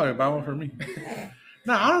 Cause I'll probably buy one for me.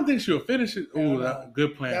 Nah, I don't think she'll finish it. Ooh, that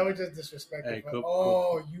good plan. That was just disrespectful. Hey, but,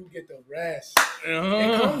 cool. you get the rest.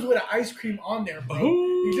 It comes with an ice cream on there, bro.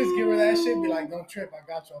 You just give her that shit, be like, don't trip, I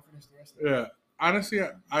got you, I'll finish the rest of it. Yeah. Honestly,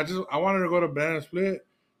 I wanted to go to Banana Split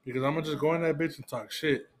because I'm gonna just go in that bitch and talk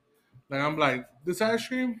shit. Like I'm like, this ice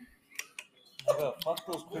cream, Fuck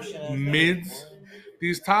those Christian ass mids, niggas, boy.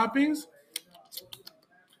 these toppings,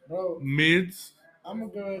 Bro, mids, I'm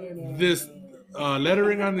gonna go ahead and this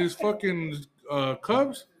lettering on these fucking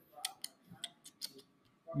cups.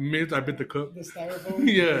 Miss, I bit the cup. The styrofoam.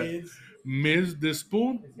 Yeah. Kids. Miss this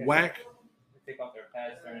spoon, whack. They take off their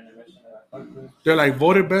pads during intermission. They're like, fuck this. They're like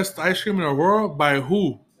voted best ice cream in the world by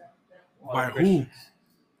who? All By the who? Christians.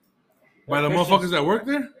 By the They're motherfuckers Christians. that work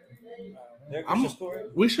there? They're a I'm- Christian school, right?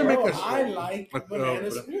 We should Bro, make a. I like Like, banana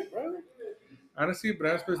but- split, bro. Honestly,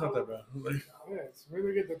 banana split's not that bad. Like, Yeah, it's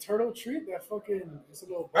really good. The turtle treat, that fucking, it's a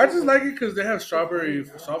little. I just like it because they have strawberry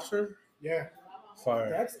soft serve. Yeah,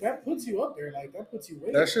 Fire. that puts you up there. Like that puts you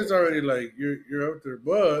way. That up shit's there. already like you're up there,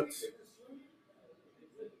 but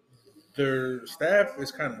their staff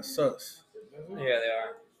is kind of sus. Yeah, they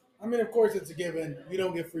are. I mean, of course, it's a given. You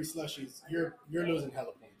don't get free slushies. You're losing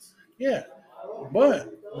hella points. Yeah,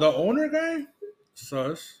 but the owner guy,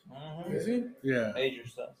 sus. Mm-hmm. Is he? Yeah, Major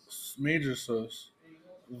stuff. major sus.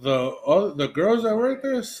 The girls that work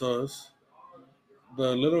there, sus.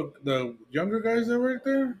 The younger guys that work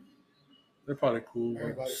there, they're probably cool. but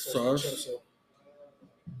Everybody says Sus. Choso.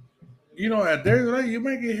 You know, at their like you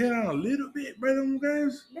might get hit on a little bit by them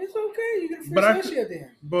guys, But it's okay. You get a free But I slushie at the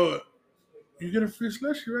end. but you get a free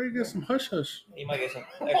slushy, right? You get some hush hush. You might get some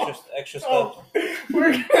extra stuff. Oh,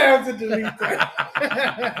 we're gonna have to delete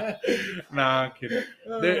that. Nah, I'm kidding.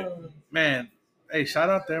 Man, hey, shout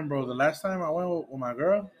out them, bro. The last time I went with my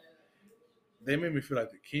girl, they made me feel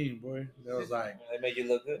like the king, boy. They was like, They made you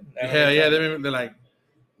look good. yeah, they're like,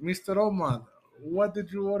 Mr. Oman, what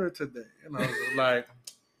did you order today? And I was like,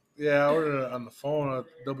 yeah, I ordered on the phone a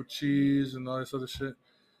double cheese and all this other shit.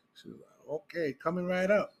 She was like, okay, coming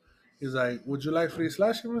right up. He's like, would you like free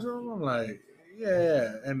slushy or something? I'm like,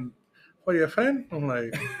 yeah. And for your friend? I'm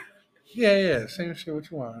like, yeah, same shit. What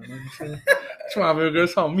you want? Man? What you want, baby girl?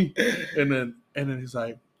 It's on me. And then he's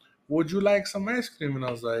like, would you like some ice cream? And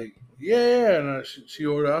I was like, yeah. And she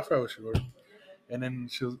ordered. I forgot what she ordered. And then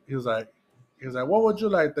he was like, what would you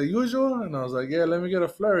like? The usual? And I was like, yeah, let me get a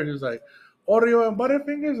flurry. He was like, Oreo and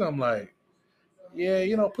Butterfingers? I'm like, yeah,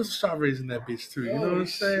 put some strawberries in that bitch too. You know what I'm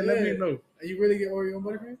saying? Let me shit. know. You really get Oreo and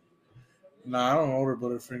buttercream? Nah, I don't order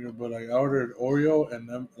Butterfinger, but like I ordered Oreo and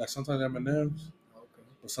them, like sometimes M&Ms, Okay.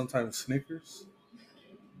 but sometimes Snickers.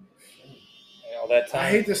 All that I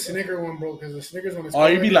time. hate the Snicker one, bro, because the Snickers one is. Oh,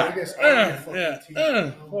 you be like, it gets all your fucking yeah,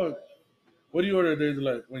 teeth. fuck. What do you order there,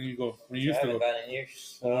 like when you go? When you I used to haven't go? gotten in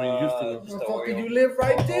years. Oh, when you used to go. Just the Motherfucker, Oreo. you live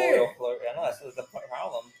right Oreo there. flurry. I know that's the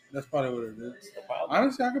problem. That's probably what it is. That's the problem.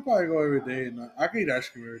 Honestly, I could probably go every day. And I could eat ice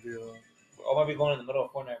cream every day. Though. I might be going in the middle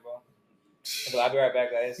of Fortnite, bro. But I'll be right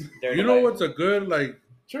back, guys. You know what's a good like?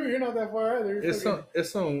 True, you're not that far either. It's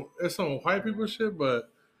some white people shit, but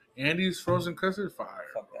Andy's frozen custard fire.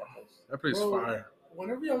 Fuck that place. That place Bro, fire.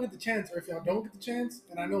 Whenever y'all get the chance, or if y'all don't get the chance,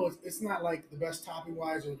 and I know it's not like the best topping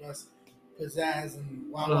wise or the best pizzazz and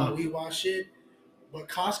wow wee wow shit, but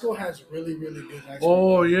Costco has really really good ice cream.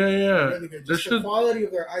 Oh yeah. Really good. This Just the shit. quality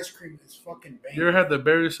of their ice cream is fucking banging. You ever had the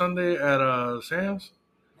berry sundae at Sam's?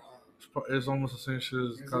 It's almost the same shit as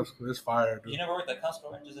Is it? Costco. It's fire, You dude. never worked at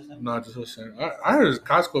Costco, right? Just the same? No, just the same. I heard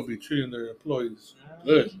Costco be treating their employees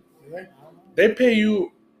good. Really? They pay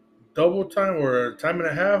you double time or time and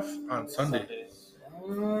a half on Sunday. Sundays.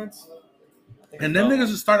 What? I think And it's then done. niggas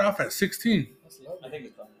just start off at 16. That's I lovely. think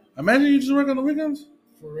it's done. Imagine you just work on the weekends.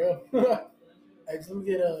 For real. Eggs, let me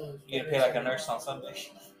get a. You get paid like a nurse on Sunday.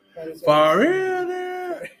 For real,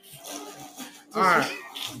 dude. Alright.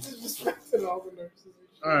 Disrespecting all the nurses. and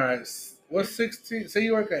shit. Alright. What's 16? Say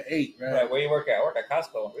you work at 8, right? Right, where you work at? I work at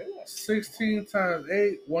Costco. Really? 16 times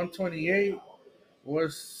 8, 128.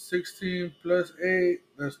 What's 16 plus 8?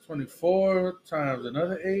 That's 24 times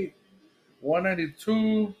another 8,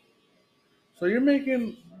 192. So you're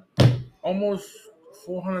making almost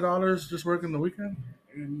 $400 just working the weekend.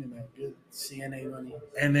 You know, good CNA money.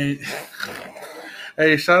 And then,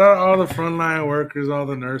 hey, shout out all the frontline workers, all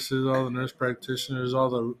the nurses, all the nurse practitioners, all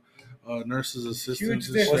the nurses assistants. Huge and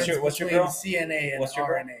shit. difference What's your between girl? CNA and What's your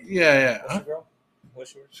girl? RNA. Yeah. What's your girl?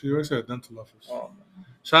 What's yours? She works at a dental office. Oh,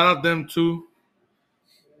 Shout out them too,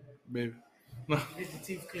 baby. Get your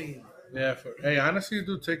teeth clean. Yeah. Hey, honestly,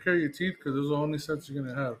 do take care of your teeth because those are the only sets you're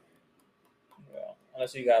gonna have. well,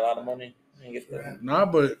 unless you got a lot of money. You get Yeah. Nah,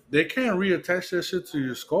 but they can't reattach that shit to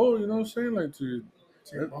your skull. You know what I'm saying? Like to your,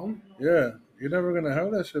 To your bone. yeah. You're never gonna have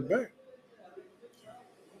that shit back.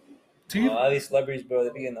 Teeth. all these celebrities, bro, they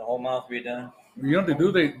be in the whole mouth redone. You know what they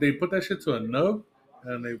do? They put that shit to a nub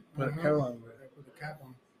and they put a Mhm. cap on it. I put the cap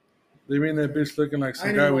on. They mean that bitch looking like I some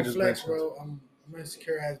ain't guy even we gonna just flex, mentioned. bro. I'm an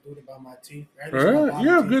insecure ass dude about my teeth. At least For my real? bottom You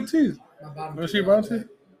have teeth. good teeth. My bottom Wanna teeth see your are bottom good.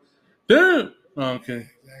 teeth? Damn. Oh, okay.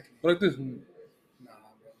 Exactly. Like this. Nah, bro.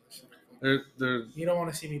 That shit ain't fucking- They're You don't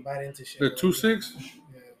want to see me bite into shit. they're bro. 2.6.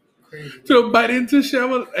 Yeah. crazy. To bite into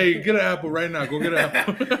shit. Hey, get an apple right now. Go get an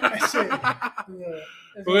apple. That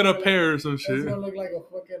shit, Go get a pear or some It's shit. gonna look like a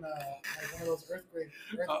fucking like one of those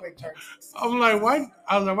earthquake charts. I'm like, why?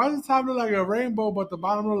 I was like, why does the top look like a rainbow, but the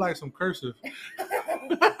bottom look like some cursive?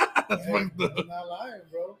 That's Hey, fucked up. I'm not lying,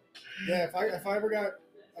 bro. Yeah, if I ever got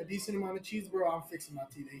a decent amount of cheese, bro, I'm fixing my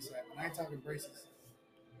teeth ASAP. And I ain't talking braces.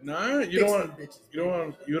 Nah, you Fix don't want. them bitches.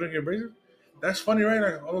 You don't get braces. That's funny, right?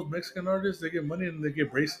 Like all those Mexican artists, they get money and they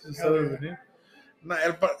get braces instead Hell of yeah. veneers. Nah,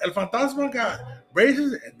 El Fantasma got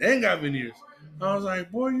braces and then got veneers. I was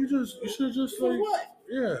like, boy, you should just For like, what?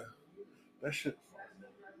 yeah, that shit.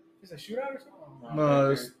 It's a shootout or something?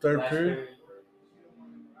 No, it's third period.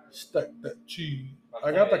 Stack that cheese.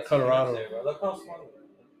 I got the Colorado. Look how small it is.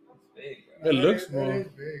 It's big, bro. It looks That small. is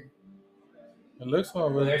big. It looks small,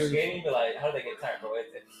 When but they're it's big. skating, but like, how do they get tired, bro? It's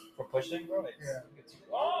for pushing, bro. It's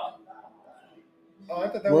oh. Oh, I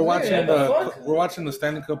thought that We're was watching it. we're watching the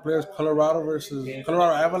Stanley Cup players, Colorado versus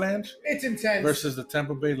Colorado Avalanche It's intense. versus the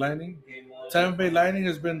Tampa Bay Lightning. Tampa Bay Lightning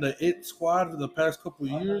has been the it squad for the past couple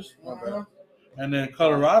of years. And then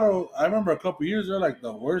Colorado, I remember a couple of years they're like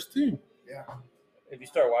the worst team. Yeah. If you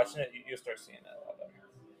start watching it, you'll start seeing that a lot better.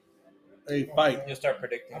 They fight. You'll start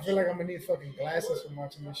predicting. I feel like I'm gonna need fucking glasses from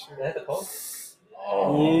watching this shit. They had the post.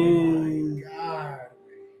 Oh my god.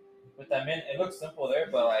 With that man, it looks simple there,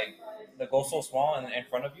 but like the goal's so small and in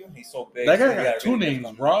front of you, he's so big. That so guy you got gotta two really names,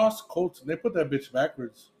 lift him. Ross Colton. They put that bitch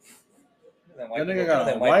backwards. Then That nigga people- got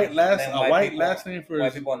then a white people- last then a white people- last name for White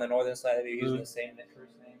his. people on the northern side are using the same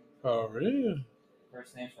first name. Oh really?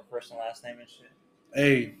 First names for first and last name and shit.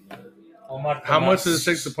 Hey, Omar how much Tomas. does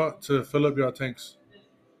it take to fill up your tanks?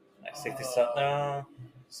 Like 60 something, no,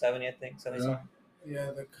 70 I think, 70 Yeah. something.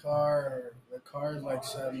 Yeah, the car is like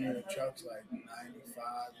 70, the truck's like 95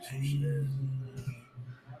 or some shit.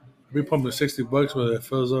 We pumping $60 whether it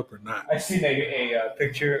fills up or not. I seen a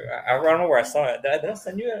picture. I don't know where I saw it. Did I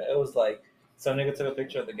send you it? It was like some nigga took a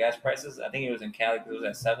picture of the gas prices. I think it was in Cali because it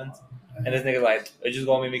was at 7th. And this nigga like, it's just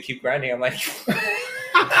gonna make me keep grinding. I'm like,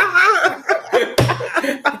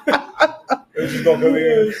 it's just gonna make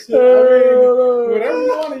me. Whatever you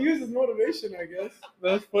want to use as motivation, I guess.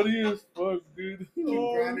 That's funny as fuck, dude. Keep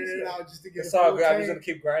grinding it out just to get It's a all full good. I'm just tank. gonna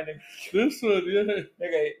keep grinding. This one, yeah.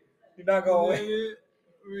 Nigga, you're not going away.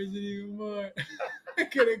 Where's it even more? I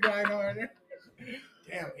couldn't grind harder.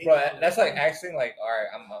 Damn. Bro, that's like acting like, all right,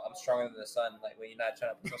 I'm stronger than the sun. Like when you're not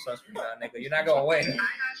trying to put some sunscreen on, nigga, you're not going away. I got shot 9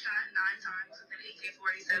 times with an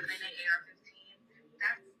AK-47 and an AR-15.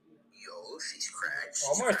 That's Yo, she's cracked.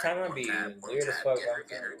 Omar's time gonna be weird as fuck.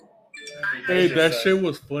 Hey, that shit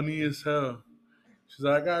was funny as hell. She's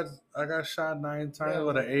like, I got shot 9 times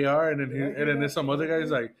with an AR, and then there's some other guys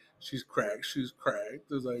like, she's cracked.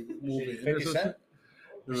 There's like moving. 50 Cent?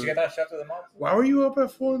 She got that shot to the mouth. Why were you up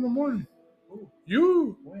at 4 a.m? Who?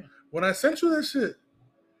 You. When? When I sent you that shit,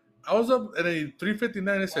 I was up at a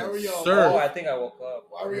 3:59. It said, Why were y'all- "Sir." Oh, I think I woke up.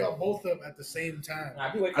 Why were y'all both up at the same time? Nah,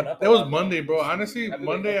 I be waking up. That a was lot, Monday, bro. Honestly, I be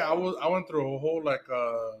Monday waking I went through a whole like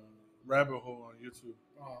rabbit hole on YouTube.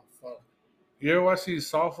 Oh fuck. You ever watch these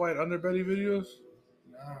soft white underbelly videos?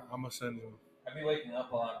 Nah. I'ma send you. I be waking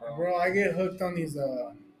up a lot, bro. Bro, I get hooked on these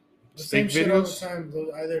the Steak same shit all the videos? time.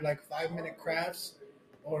 Those either like 5-minute crafts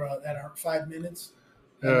or that aren't 5 minutes.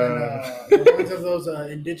 And Yeah. then, the ones of those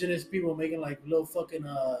indigenous people making like little fucking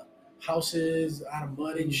houses out of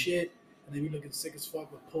mud and shit, and they be looking sick as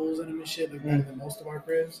fuck with poles in them and shit, like better than most of our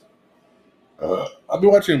cribs. I'll be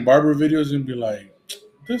watching barber videos and be like,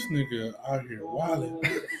 this nigga out here wilding.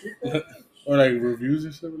 Or like reviews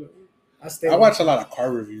and stuff. I watch a lot of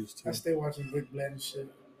car reviews too. I stay watching Vic Blend and shit.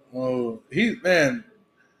 Oh,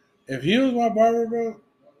 if he was my barber, bro,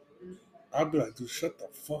 I'd be like, dude, shut the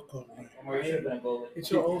fuck up, man. Omar, you should've been a goalie. It's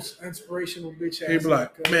your own inspirational bitch ass. He'd be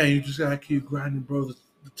like, man, you just gotta keep grinding, bro.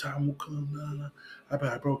 The time will come. Nah. I'd be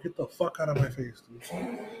like, bro, get the fuck out of my face, dude.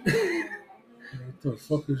 What the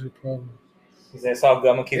fuck is your problem? He said, it's all good.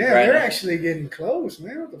 I'm gonna keep yeah, grinding. they're actually getting close,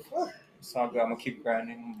 man. What the fuck? It's all good. I'm gonna keep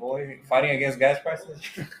grinding, boy. Fighting against gas prices.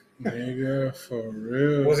 Nigga, for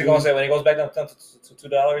real. What's he gonna say when he goes back down to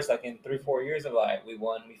 $2? Like in 3-4 years, of like, we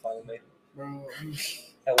won. We finally made it. Bro,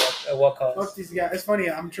 At what cost? fuck these guys. It's funny.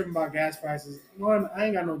 I'm tripping about gas prices. One, I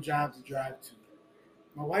ain't got no job to drive to.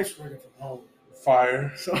 My wife's working from home,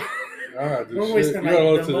 Fire. so I gotta do We're shit. wasting, You gotta, like,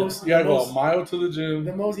 go, the to most- you gotta the go most- a mile to the gym.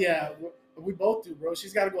 the most. Yeah, we both do, bro.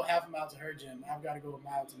 She's got to go half a mile to her gym. I've got to go a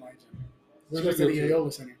mile to my gym. She Where'd goes you to the go to?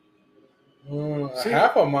 Yoyola Center. A Shit.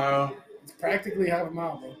 half a mile It's practically half a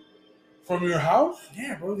mile, bro. from your house?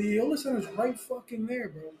 Yeah, bro. The Yoyola Center's right fucking there,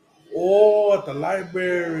 bro. Oh, at the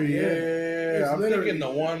library. Yeah. Yeah. It's I'm literally- thinking the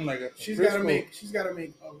one like at the She's Frisco. got to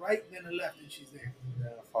make a right then a left, and she's there. Yeah,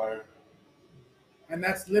 fire. and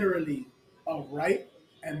that's literally a right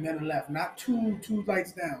and then a left, not two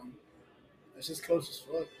lights down. It's just close as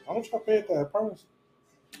fuck. How much I pay at the apartments?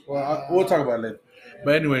 Well, we'll talk about it later.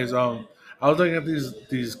 But anyways, I was looking at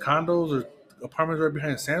these condos or apartments right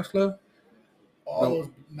behind Sam's Club. All No. those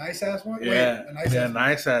nice ass ones. Yeah, Wait, the nice yeah, ass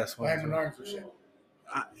nice ass Behind ones. Menards and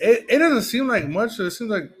shit. It doesn't seem like much. It seems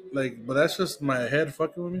like, but that's just my head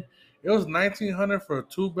fucking with me. It was $1,900 for a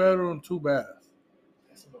 2-bedroom, 2-bath,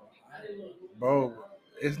 That's a little high. bro.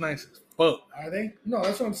 It's nice as fuck. Are they? No,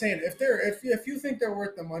 that's what I'm saying. If you think they're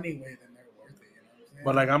worth the money, then they're worth it. You know what I'm saying?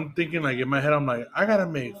 But like I'm thinking, like in my head, I'm like, I gotta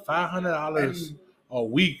make $500 a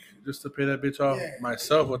week just to pay that bitch off Yeah.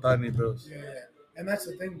 myself without any bills. Yeah, and that's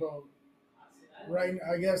the thing, bro. Right,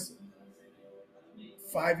 I guess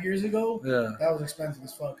 5 years ago, Yeah. that was expensive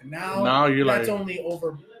as fuck. Now, Now you're that's like- only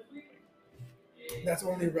over. That's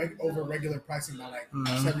only over regular pricing by like Mhm.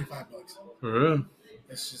 $75. For real.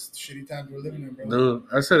 It's just shitty times we're living in, bro. Dude,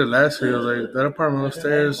 I said it last year. I was like, that apartment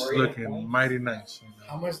upstairs looking mighty nice.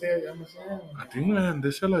 How much they? How much? I think, man,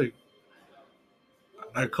 they said like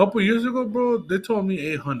a couple years ago, bro. They told me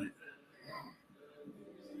 800.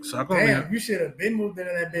 So I Damn, you should have been moved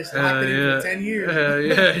into that bitch, locked it in for 10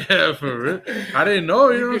 years. Yeah, for real. I didn't know.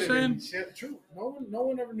 You know what I'm saying? saying? True. No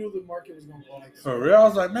one ever knew the market was gonna go like this. For real, I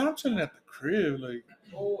was like, man, I'm chilling at the crib, like.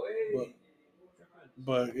 Oh, hey.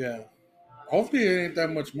 But yeah, hopefully it ain't that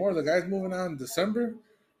much more. The guy's moving out in December,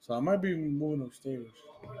 so I might be moving upstairs.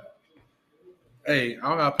 Hey, I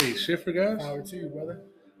don't gotta pay shit for gas. Power to you, brother.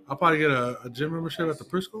 I'll probably get a gym membership at the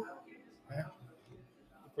Prisco. Yeah,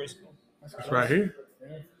 Preschool. that's It's close. right here.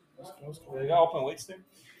 Yeah, that's close. They got open weights there.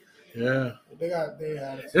 Yeah, They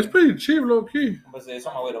it's pretty cheap, low key. But it's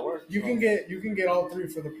on my way to work. You can get all three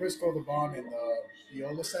for the Prisco, the Bond, and the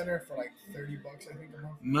Viola Center for like $30, I think a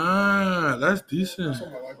month. Nah, that's decent. That's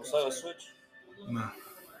what my wife So got. switch. Nah.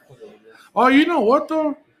 Oh, you know what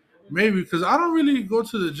though? Maybe because I don't really go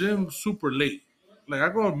to the gym super late. Like I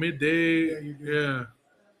go midday. Yeah, you do. Yeah.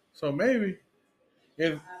 So maybe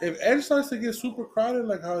if Edge starts to get super crowded,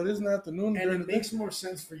 like how it is in the afternoon, And during it the makes more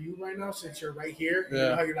sense for you right now since you're right here. You Yeah.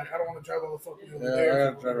 know how you're like, I don't want to drive all the fucking way yeah, over I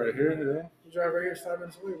there. gotta drive right here. Yeah. You drive right here, it's 5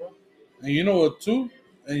 minutes away, bro. And you know what too?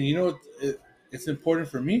 And you know what it's important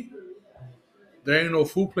for me? There ain't no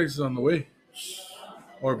food places on the way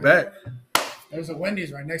or back. There's a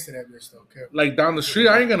Wendy's right next to that bitch, though. Okay. Like down the street,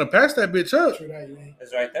 I ain't gonna pass that bitch up. True that, you ain't.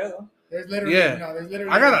 It's right there though. There's literally Yeah. there's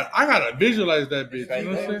literally. I gotta visualize that bitch. You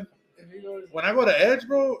know what I'm saying? If you go to- When I go to Edge,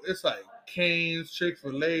 bro, it's like Cane's,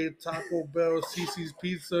 Chick-fil-A, Taco Bell, CC's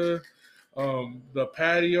Pizza, the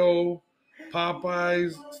patio,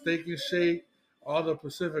 Popeyes, Steak and Shake, all the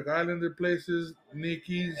Pacific Islander places,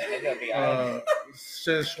 Nikki's, It's gonna be alright.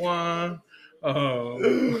 Szechuan, Oh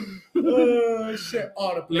shit!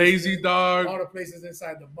 All the places, Lazy all Dog, the places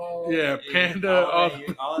inside the mall. yeah, Panda, all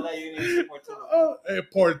of that you need to support too. and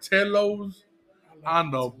Portillo's I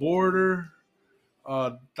on love the it. border,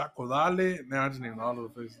 Taco Dale. Now I just named all of the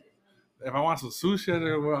places. If I want some sushi, I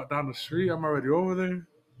gotta go out down the street. I'm already over there.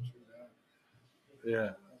 Yeah.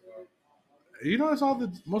 You know, it's all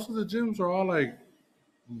most of the gyms are all like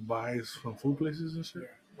buys from food places and shit.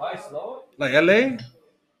 Why slow? Like LA,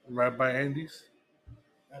 right by Andy's.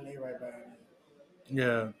 LA right by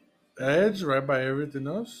Yeah. Edge, right by everything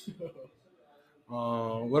else.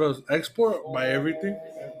 What else? Export by everything.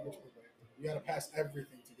 You gotta pass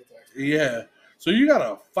everything to get to Expo. Yeah. So you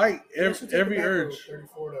gotta fight You should take every the back road, urge.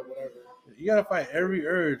 34 to whatever. You gotta fight every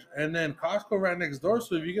urge. And then Costco right next door.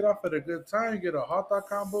 So if you get off at a good time, you get a hot dog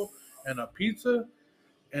combo and a pizza.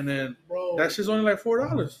 And then Bro, that shit's only like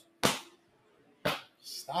 $4.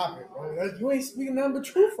 stop it, bro. You ain't speaking nothing but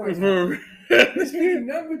truth right now. You're speaking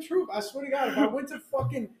nothing but truth. I swear to God, if I went to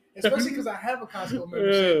fucking, especially because I have a Costco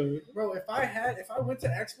membership, bro. If I went to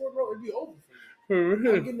Export, bro, it'd be over for me. For I'm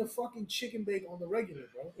real. getting a fucking chicken bake on the regular,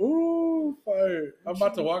 bro. Ooh, fire. I'm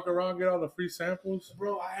about to walk around, get all the free samples.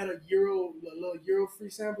 Bro, I had a little euro free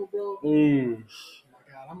sample, bro. Oh Ooh.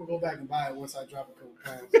 my God, I'm gonna go back and buy it once I drop a couple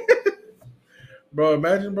pounds. Bro,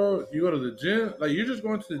 imagine, bro, you go to the gym. Like, you're just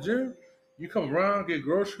going to the gym. You come around, get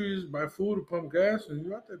groceries, buy food, pump gas, and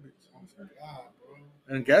you out that bitch. You know what I'm saying? God,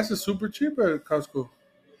 bro. And gas is super cheap at Costco.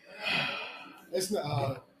 It's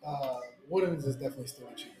not. Woodlands is definitely still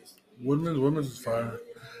the cheapest. Women's is fire.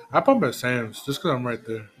 I pump at Sam's just because I'm right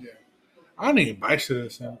there. Yeah. I don't even buy shit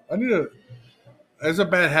at Sam's. It's a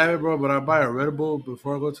bad habit, bro, but I buy a Red Bull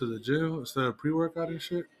before I go to the gym instead of pre-workout and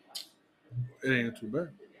shit. It ain't too bad.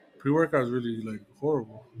 Pre-workout is really, like,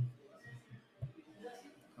 horrible.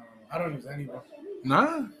 I don't use any, bro.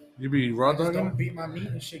 Nah, you be raw I just dogging don't it? beat my meat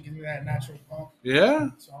and shit. Give me that natural pump. Yeah?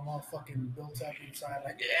 So I'm all fucking built up inside.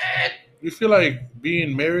 Like, You feel like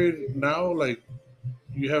being married now, like,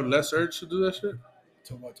 you have less urge to do that shit?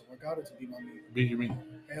 To what? To work out or to beat my meat? Beat your meat.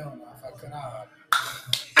 Hell no. If I could,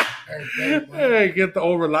 every day, boy. Hey, get the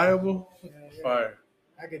old reliable. Yeah. Fire.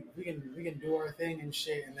 We can do our thing and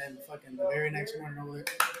shit, and then fucking the very next morning over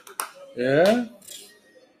there. Yeah.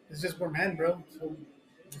 It's just we're men, bro. So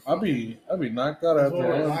I'll be knocked out that's after what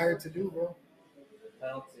we're one. wired to do, bro.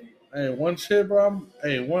 Penalty. Hey, one shit, bro.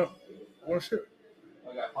 One shit.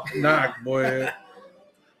 I got pumped. Knock, boy. I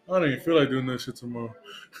don't even feel like doing that shit tomorrow.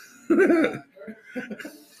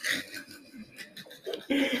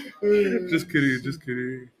 Just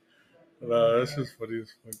kidding. Nah, that's just funny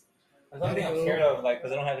as fuck. That's something I'm scared of, like,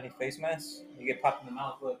 because I don't have any face masks. You get popped in the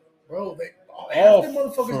mouth, look. Bro, Oh, half the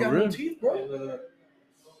motherfuckers for got real? no teeth, bro. Boom. Half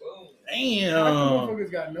the Damn.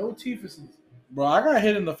 motherfuckers got no teeth. Bro, I got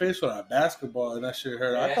hit in the face with a basketball and that shit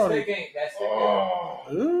hurt. I That thought stick it. ain't. That stick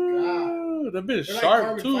ain't. Ooh, that bitch They're like sharp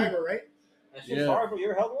carbon too. fiber, right? That shit's Yeah. hard, bro. You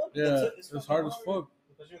ever held one? Yeah, It's it's fucking hard as fuck.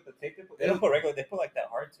 Especially with the tape they put. They don't put regular. They put like that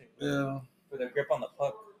hard tape. Yeah. For the grip on the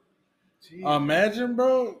puck. Jeez. Imagine,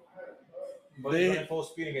 bro. But They- you run full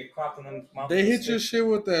speed and get caught in the mouth. They with the hit your stick. shit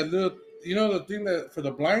with that little, you know, the thing that for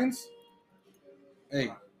the blinds.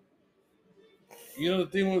 Hey, you know the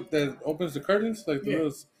thing with, that opens the curtains, like the Yeah.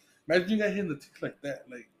 little. Imagine you got hit in the teeth like that,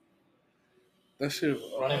 like that shit.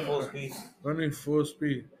 Running full speed. Running full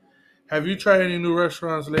speed. Have you tried any new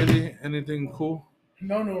restaurants lately? Anything cool?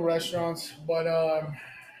 No new restaurants, but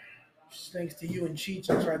just thanks to you and Cheech,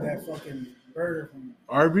 I tried that fucking burger from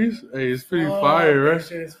Arby's? Hey, it's pretty Oh, fire, that right?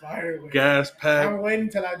 shit is fire. Wait. Gas pack. I'm waiting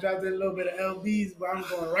till I drop that little bit of LBs, but I'm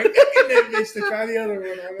going right back in that bitch to try the other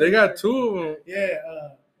one. They got two of them. Yeah.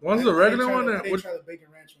 One's the regular they one. Try And they which, try the bacon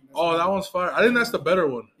ranch one. That's oh, good. that one's fire. I think that's the better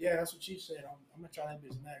one. Yeah, that's what Cheech said. I'm gonna try that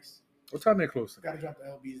bitch next. What time they close? Gotta drop the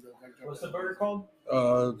LBs though. Gotta drop What's the the burger called?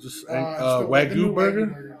 Just It's the Wagyu new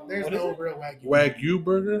burger. There's What no is it? real Wagyu. Wagyu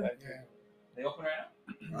burger. Yeah. They open right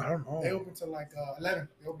I don't know. They open till like 11.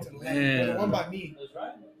 They open till 11. Man. But the one by me. now. That's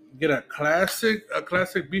right. Get a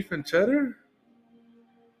classic beef and cheddar.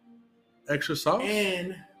 Extra sauce.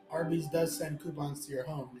 And Arby's does send coupons to your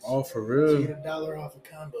homes. Oh, for So you real? get $1 off a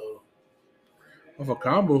combo. Of a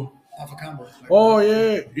combo. Off a combo. It's like- Oh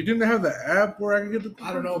yeah. You didn't have the app where I can get the.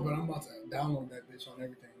 I don't know, but I'm about to download that bitch on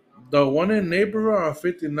everything. The one in neighborhood on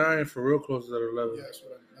 59 for real closes at 11. Yeah, that's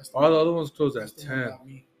what that's All the other ones close that's at the one 10. about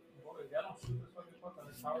me. Boy, y'all don't shoot this fucking puck on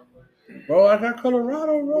this power play. Bro, I got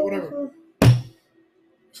Colorado, bro. Whatever.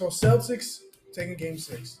 So Celtics taking game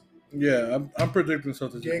 6. Yeah, I'm predicting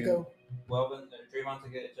something. Jacob, Well, then Draymond to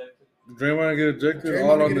get ejected. Draymond get ejected.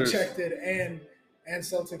 All Draymond on get this. ejected and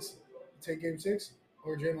Celtics take game 6,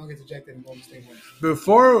 or Draymond gets ejected and Golden State wins.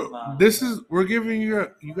 Before Nah. this is, we're giving you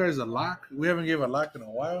guys a lock. We haven't gave a lock in a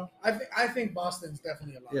while. I think Boston's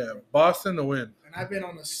definitely a lot. Yeah, Boston to win. And I've been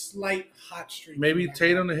on a slight hot streak. Maybe Like,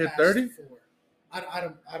 Tatum to hit past 30? 4. I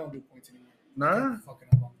don't do points anymore. Nah, I'm fucking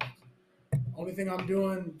up on points. Only thing I'm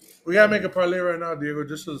doing. we gotta make a parlay right now, Diego.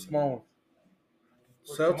 Just a small one.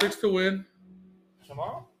 Celtics to win.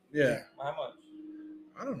 Tomorrow? Yeah, How much?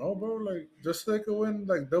 I don't know, bro. Like just so they could win,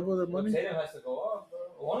 like double their money. Tatum has to go off, bro.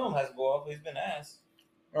 One of them has to go off. He's been asked.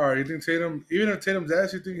 All right, you think Tatum? Even if Tatum's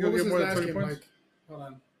ass, you think he'll What was get his more than last 20 game, points? Mike? Hold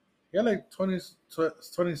on. Yeah, like 20,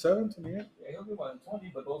 27, 28. Yeah, he'll be about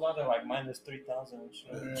 20, but those odds are like minus 3,000 and shit.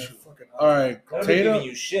 Yeah, fucking All right, That'll be giving Tatum.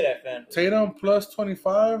 you shit at fan. Tatum plus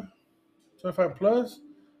 25 plus.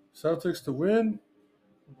 Celtics to win,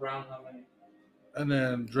 Brown, how many? and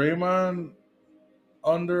then Draymond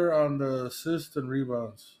under on the assists and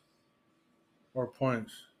rebounds or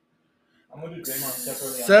points. I'm gonna do Draymond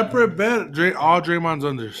separately. Separate bet. All Draymond's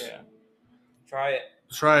unders. Yeah. Try it.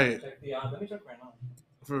 Try it Check the odds. Let me check right now.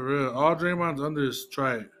 for real. All Draymond's unders.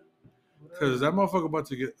 Try it, cause that motherfucker about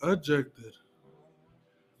to get ejected.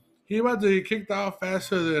 He about to get kicked out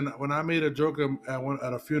faster than when I made a joke at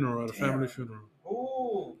a funeral, at a family funeral.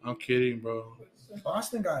 Ooh. I'm kidding, bro.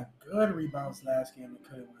 Boston got good rebounds last game. They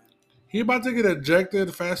couldn't win. He about to get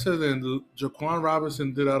ejected faster than Jaquan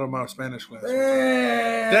Robinson did out of my Spanish class.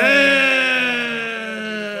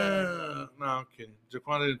 Damn! No, I'm kidding.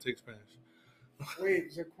 Jaquan didn't take Spanish.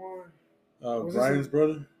 Wait, Zaquan, Was this Brian's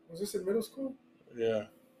brother? was this in middle school? Yeah.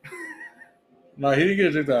 No, he didn't get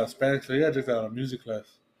ejected out of Spanish class. He got ejected out of music class.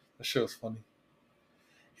 That shit was funny.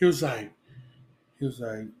 He was like,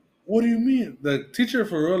 what do you mean? The teacher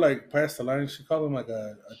for real, like, passed the line. She called him like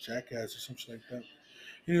a jackass or something like that. And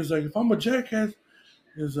he was like, if I'm a jackass,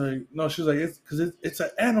 he was like, no, she was like, it's because it's an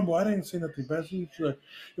animal. I didn't say nothing bad. She was like,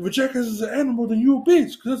 if a jackass is an animal, then you a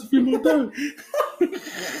bitch because that's a female dog.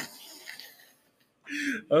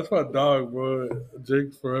 That's my dog, bro.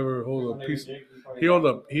 Jake forever holds a piece. He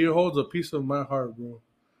holds a piece of my heart, bro.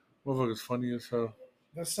 Motherfucker's funny as hell.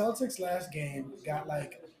 The Celtics last game got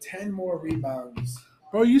like 10 more rebounds.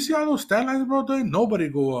 Bro, you see all those stat lines, bro? There ain't nobody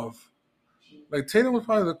go off. Like Tatum was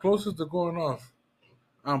probably the closest to going off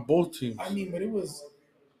on both teams. I mean, but it was.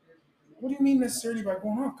 What do you mean necessarily by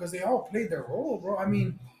going off? Because they all played their role, bro. I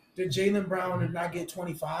mean, did Jaylen Brown not get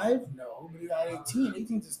 25? No, but he got 18.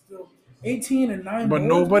 18 is still 18 and 9. But boards,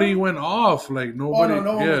 nobody bro. went off. Like nobody. Oh,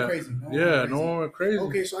 no one yeah, went crazy. No one went crazy.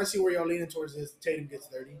 Okay, so I see where y'all leaning towards this. Tatum gets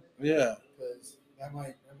 30 Yeah, because that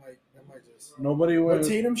might just. nobody But went.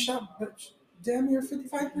 Tatum shot damn near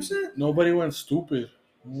 55%. Nobody went stupid.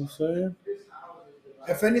 You know what I'm saying?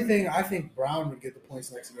 If anything, I think Brown would get the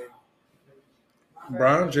points next game.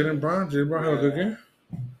 Jalen Brown had a good game.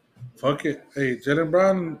 Fuck it. Hey, Jalen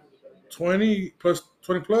Brown, 20 plus,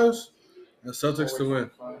 and Celtics to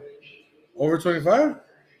win. Over 25?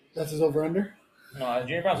 That's his over under. No,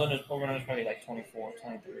 Jimmy Brown's over probably like 24,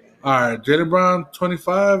 23. All right, Jalen Brown,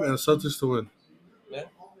 25, and Celtics to win. Yeah.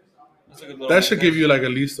 That's a good little That should give you like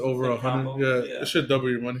at least over Good 100. combo. Yeah, Yeah. it should double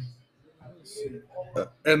your money.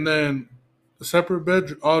 And then the separate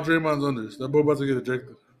bed, all Draymond's unders. That boy about to get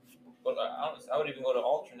ejected. But I would even go to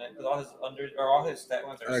alternate because all his stat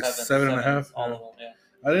lines are Like 7.5. All yeah. of them, yeah.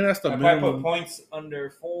 I think that's the I probably put minimum. points under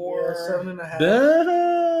 4. Yeah, 7.5.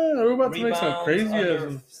 Damn, we're about to make some Rebounds crazy under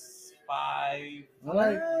ass. 5. I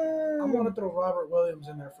like. I'm gonna throw Robert Williams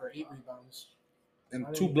in there for 8 rebounds. And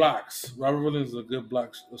 2 blocks. Robert Williams is a good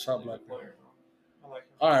shot blocker. I like him.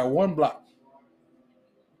 All right, 1 block.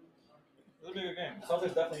 It's a bigger game.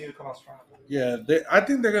 Celtics definitely need to come out strong. Yeah, I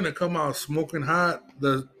think they're gonna come out smoking hot.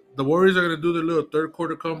 The Warriors are gonna do their little third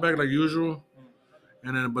quarter comeback like usual,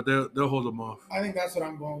 and then but they'll hold them off. I think that's what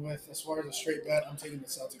I'm going with as far as a straight bet. I'm taking the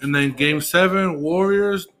Celtics. And then Game 7,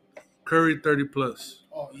 Warriors, Curry 30 plus.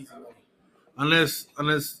 Oh, easy money.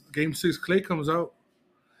 Unless Game 6 Clay comes out.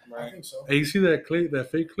 I think so. Hey, you see that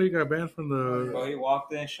fake Clay got banned from the. Bro, he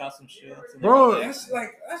walked in, shot some shit. Bro, That's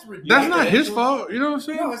ridiculous. That's not his fault. You know what I'm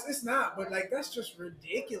saying? No, it's not. But like, that's just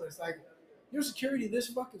ridiculous. Like, your security this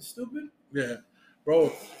fucking stupid. Yeah,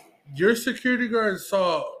 bro, your security guard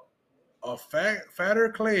saw a fatter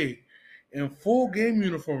Clay in full game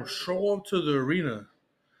uniform show up to the arena.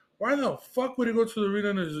 Why the fuck would he go to the arena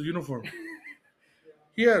in his uniform?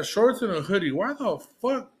 He had shorts and a hoodie. Why the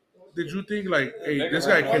fuck did you think like, hey, this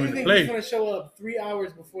guy Why do came you in to think he's play? gonna show up 3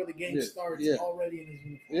 hours before the game Yeah, starts yeah. already in his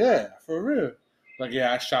uniform? Yeah, for real. Like,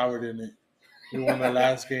 yeah, I showered in it. We won the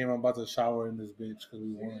last game. I'm about to shower in this bitch because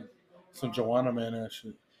we won. Some Joanna man ass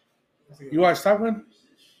shit. You watch Top Gun?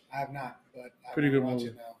 I have not, but I Pretty good watch movie.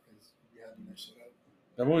 it now because we having that shit up.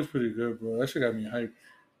 That movie's pretty good, bro. That shit got me hyped.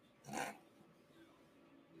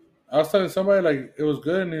 I was telling somebody like it was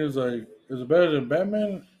good, and he was like, "It was better than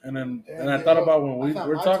Batman." And then, Yeah, and I yeah, thought look, about when I thought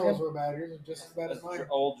we're my talking. toes were bad. Yours are just as bad That's as mine.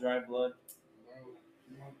 old dry blood.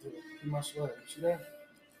 You want to too much sweat. See that?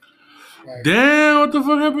 Right. Damn, what the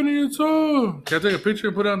fuck happened to your toe? Can I take a picture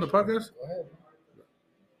and put it on the podcast? Go ahead.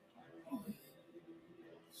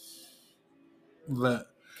 That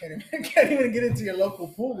Can't even get into your local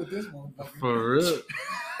pool with this motherfucker. for real.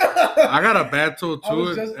 I got a bad toe I too,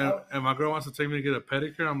 was and my girl wants to take me to get a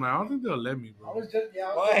pedicure. I'm like, I don't think they'll let me, I bro. was just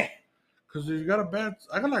Why? Cause you got a bad.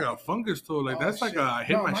 I got like a fungus toe. Like that's like I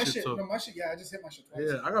hit my shit toe. No, my shit. Yeah, I just hit my shit twice.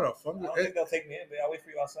 Yeah, I got a I fungus. don't think they'll take me in, but I'll wait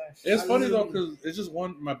for you outside. It's I funny though, literally- cause it's just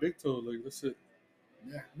my big toe. Like that's it.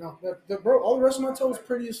 Yeah. No, bro, all the rest of my toes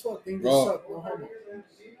pretty as fuck. Things just Bro. suck. No homo.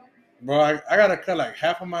 Bro, I gotta cut like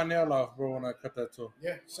half of my nail off, bro, when I cut that toe.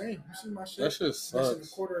 Yeah, same. You see my shit? That shit Missing a sucks.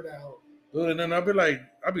 quarter of that hoe. Dude, and then I'll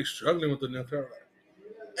be struggling with the nail cut.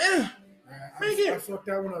 Like, I fucked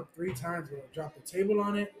that one up 3 times. Bro. I dropped the table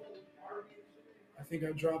on it. I think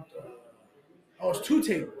I dropped. It was 2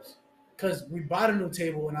 tables. Because we bought a new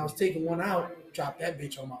table and I was taking one out, dropped that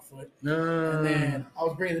bitch on my foot. And then I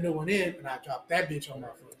was bringing the new one in and I dropped that bitch on my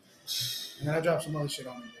foot. And then I dropped some other shit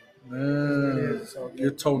on it. So,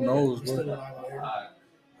 your toe knows, I'm still bro. alive out here.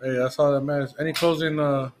 Hey, that's all that matters. Any closing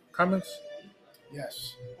comments?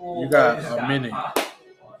 Yes. You got a minute.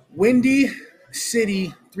 Windy City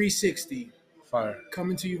 360 Fire.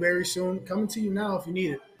 coming to you very soon. Coming to you now if you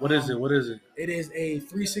need it. What is it? What is it? It is a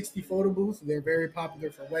 360 photo booth. They're very popular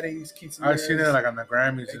for weddings, quinceañeras, I've seen it like on the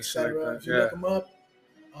Grammys and shit etc. like If that. you look Yeah. them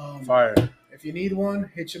up, Fire. if you need one,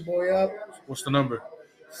 hit your boy up. What's the number?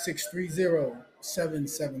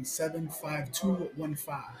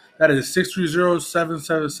 630-777-5215. That is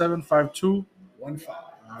 630-777-5215.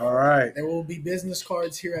 All right. There will be business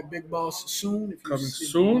cards here at Big Boss soon. If you Coming see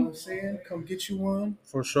soon? what I'm saying, come get you one.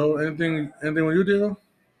 For sure. Anything with you, Diego?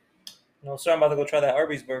 No, sir, I'm about to go try that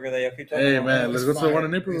Arby's burger that you keep talking Hey, about. man, let's It's go to the one fire.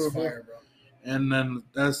 in Naperville, It's bro. fire, bro. And then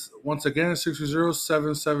that's once again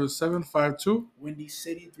 630-777-5215. Windy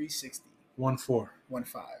City 360. 14.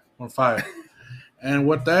 15. 15. And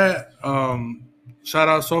with that, shout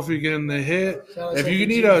out Sophie getting the hit. Shout out If you Sophie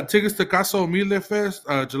need G. tickets to Caso Humilde Fest,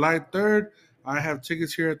 July 3rd, I have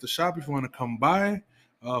tickets here at the shop if you want to come by.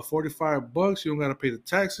 $45. You don't got to pay the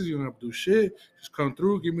taxes. You don't have to do shit. Just come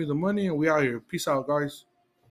through, give me the money, and we out here. Peace out, guys.